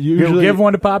decide. Usually, give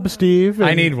one to Papa Steve.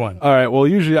 I need one. All right. Well,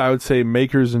 usually I would say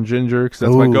Makers and Ginger because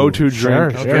that's my go-to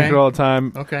drink. I drink it all the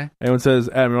time. Okay. Anyone says,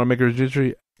 Adam, you want Makers and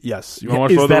Ginger? Yes. You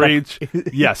want to watch the Reach?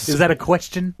 Yes. Is that a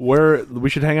question? Where we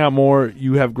should hang out more.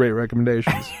 You have great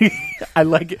recommendations. I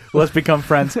like it. Let's become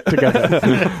friends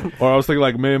together. Or I was thinking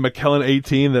like maybe McKellen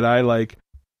 18 that I like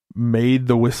made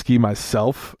the whiskey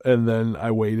myself and then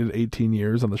I waited 18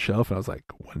 years on the shelf and I was like,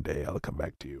 one day I'll come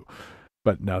back to you.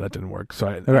 But no, that didn't work. So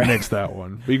I nixed that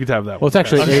one. But you could have that one. Well, it's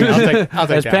actually, I'll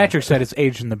take as Patrick said, it's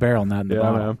aged in the barrel, not in the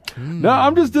bottle. No,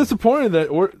 I'm just disappointed that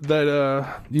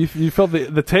you felt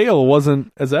the tale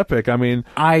wasn't as epic. I mean,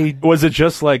 was it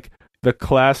just like the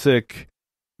classic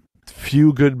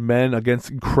few good men against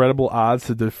incredible odds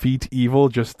to defeat evil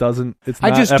just doesn't. It's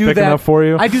not epic do that, enough for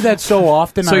you. I do that so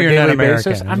often. So on you're a daily not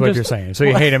American. basis. Is what you're saying. So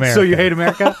you hate America. So you hate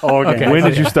America? Oh, okay. When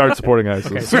did you start supporting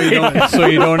ISIS? Okay, so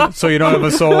you don't have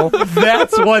a soul.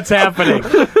 That's what's happening.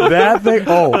 That thing.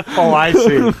 Oh, I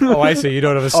see. Oh, I see. You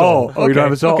don't have a soul. Oh, you don't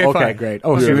have a soul. Okay, Okay, great.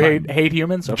 Oh, so you hate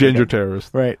humans? Okay, Ginger good.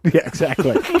 terrorist. Right. Yeah,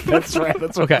 exactly. That's right.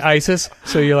 That's okay. ISIS.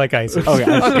 So you like ISIS? Okay.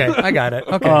 Okay. I got it.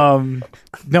 Okay.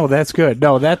 No, that's good.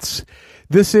 No, this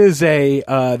is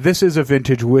a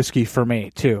vintage whiskey for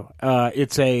me too. We'll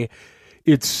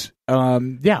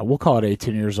call it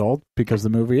 18 years old because the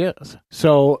movie is.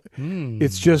 So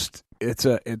it's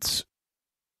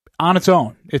on its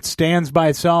own. It stands by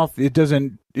itself. I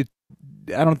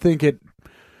don't think you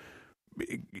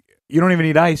don't even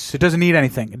need ice. It doesn't need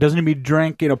anything. It doesn't need to be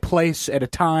drank in a place at a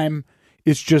time.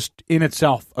 It's just in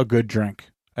itself a good drink.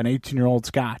 An 18-year-old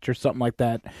Scotch or something like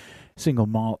that. Single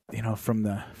malt, from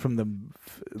the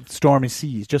stormy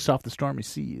seas, just off the stormy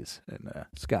seas in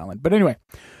Scotland. But anyway,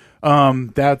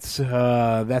 that's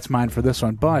mine for this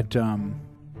one. But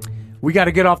we got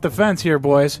to get off the fence here,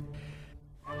 boys.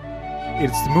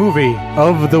 It's the movie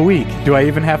of the week. Do I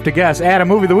even have to guess? Adam,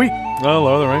 movie of the week. Oh,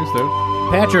 Lord of the Rings, dude.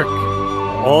 Patrick.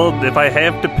 Well, if I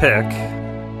have to pick,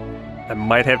 I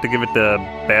might have to give it to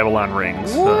Babylon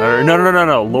Rings. No.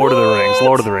 Lord of the Rings.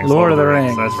 Lord of the Rings. Lord of the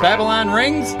Rings. That's right. Babylon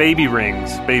Rings? Baby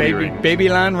Rings. Rings.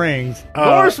 Babylon Rings.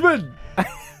 Norsemen!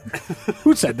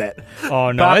 Who said that?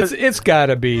 Oh, no. It's got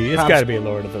to be. It's got to be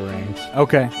Lord of the Rings.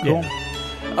 Okay, cool.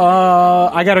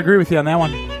 Yeah. I got to agree with you on that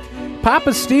one.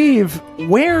 Papa Steve,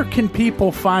 where can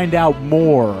people find out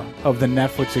more of the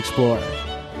Netflix Explorer?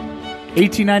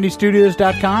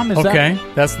 1890studios.com, is okay,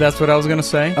 that's what I was going to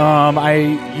say.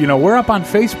 We're up on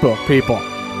Facebook, people.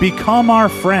 Become our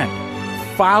friend.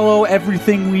 Follow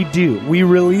everything we do. We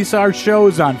release our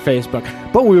shows on Facebook,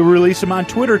 but we release them on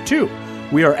Twitter too.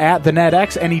 We are at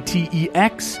TheNetX,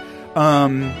 NETEX.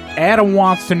 Adam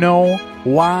wants to know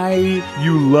why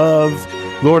you love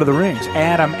Lord of the Rings.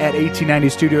 Adam at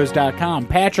 1890studios.com.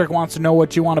 Patrick wants to know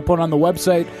what you want to put on the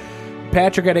website.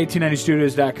 Patrick at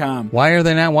 1890studios.com. Why are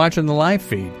they not watching the live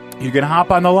feed? You can hop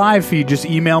on the live feed. Just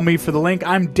email me for the link.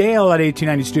 I'm Dale at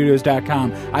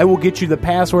 1890studios.com. I will get you the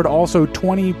password. Also,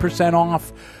 20%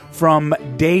 off from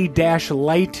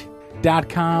day-light.com.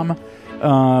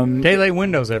 Daylight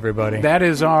Windows, everybody. That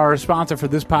is our sponsor for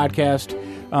this podcast.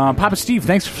 Papa Steve,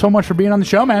 thanks so much for being on the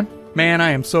show, man. Man,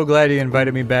 I am so glad you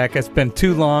invited me back. It's been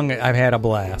too long. I've had a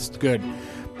blast. Good.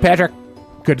 Patrick,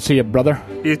 good to see you, brother.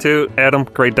 You too, Adam.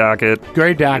 Great docket.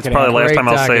 Great docket. It's probably the last time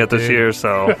I'll say it this year,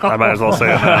 so I might as well say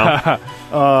it now.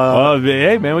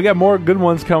 Hey, man, we got more good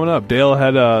ones coming up. Dale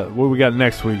had what we got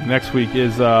next week. Next week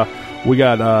is we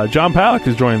got John Palak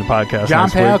is joining the podcast. John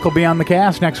Palak will be on the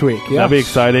cast next week. Yes. That'll be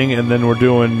exciting. And then we're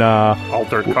doing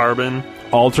Altered Carbon.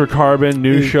 Altered Carbon,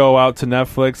 new show out to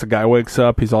Netflix. A guy wakes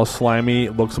up, he's all slimy,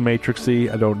 looks Matrixy.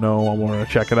 I don't know. I want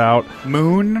to check it out.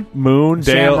 Moon, Dale,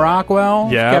 Sam Rockwell,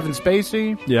 yeah. Kevin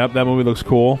Spacey. Yep, that movie looks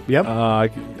cool. Yep. I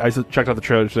checked out the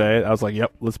trailer today. I was like,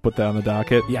 yep, let's put that on the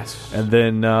docket. Yes. And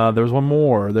then there was one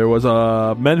more. There was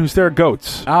Men Who Stare at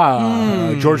Goats.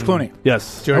 George Clooney.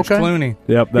 Yes. George Clooney.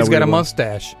 Yep. He's got a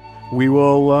mustache. We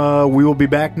will be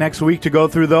back next week to go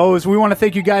through those. We want to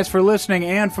thank you guys for listening,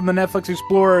 and from the Netflix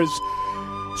Explorers,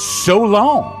 so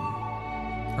long.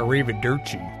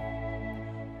 Arrivederci.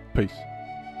 Peace.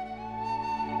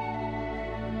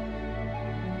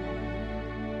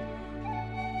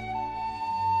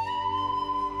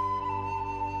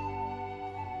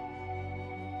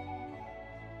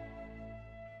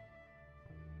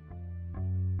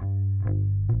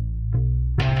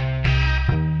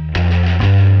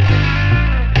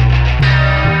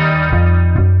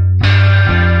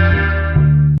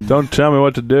 Don't tell me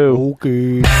what to do.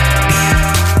 Okay.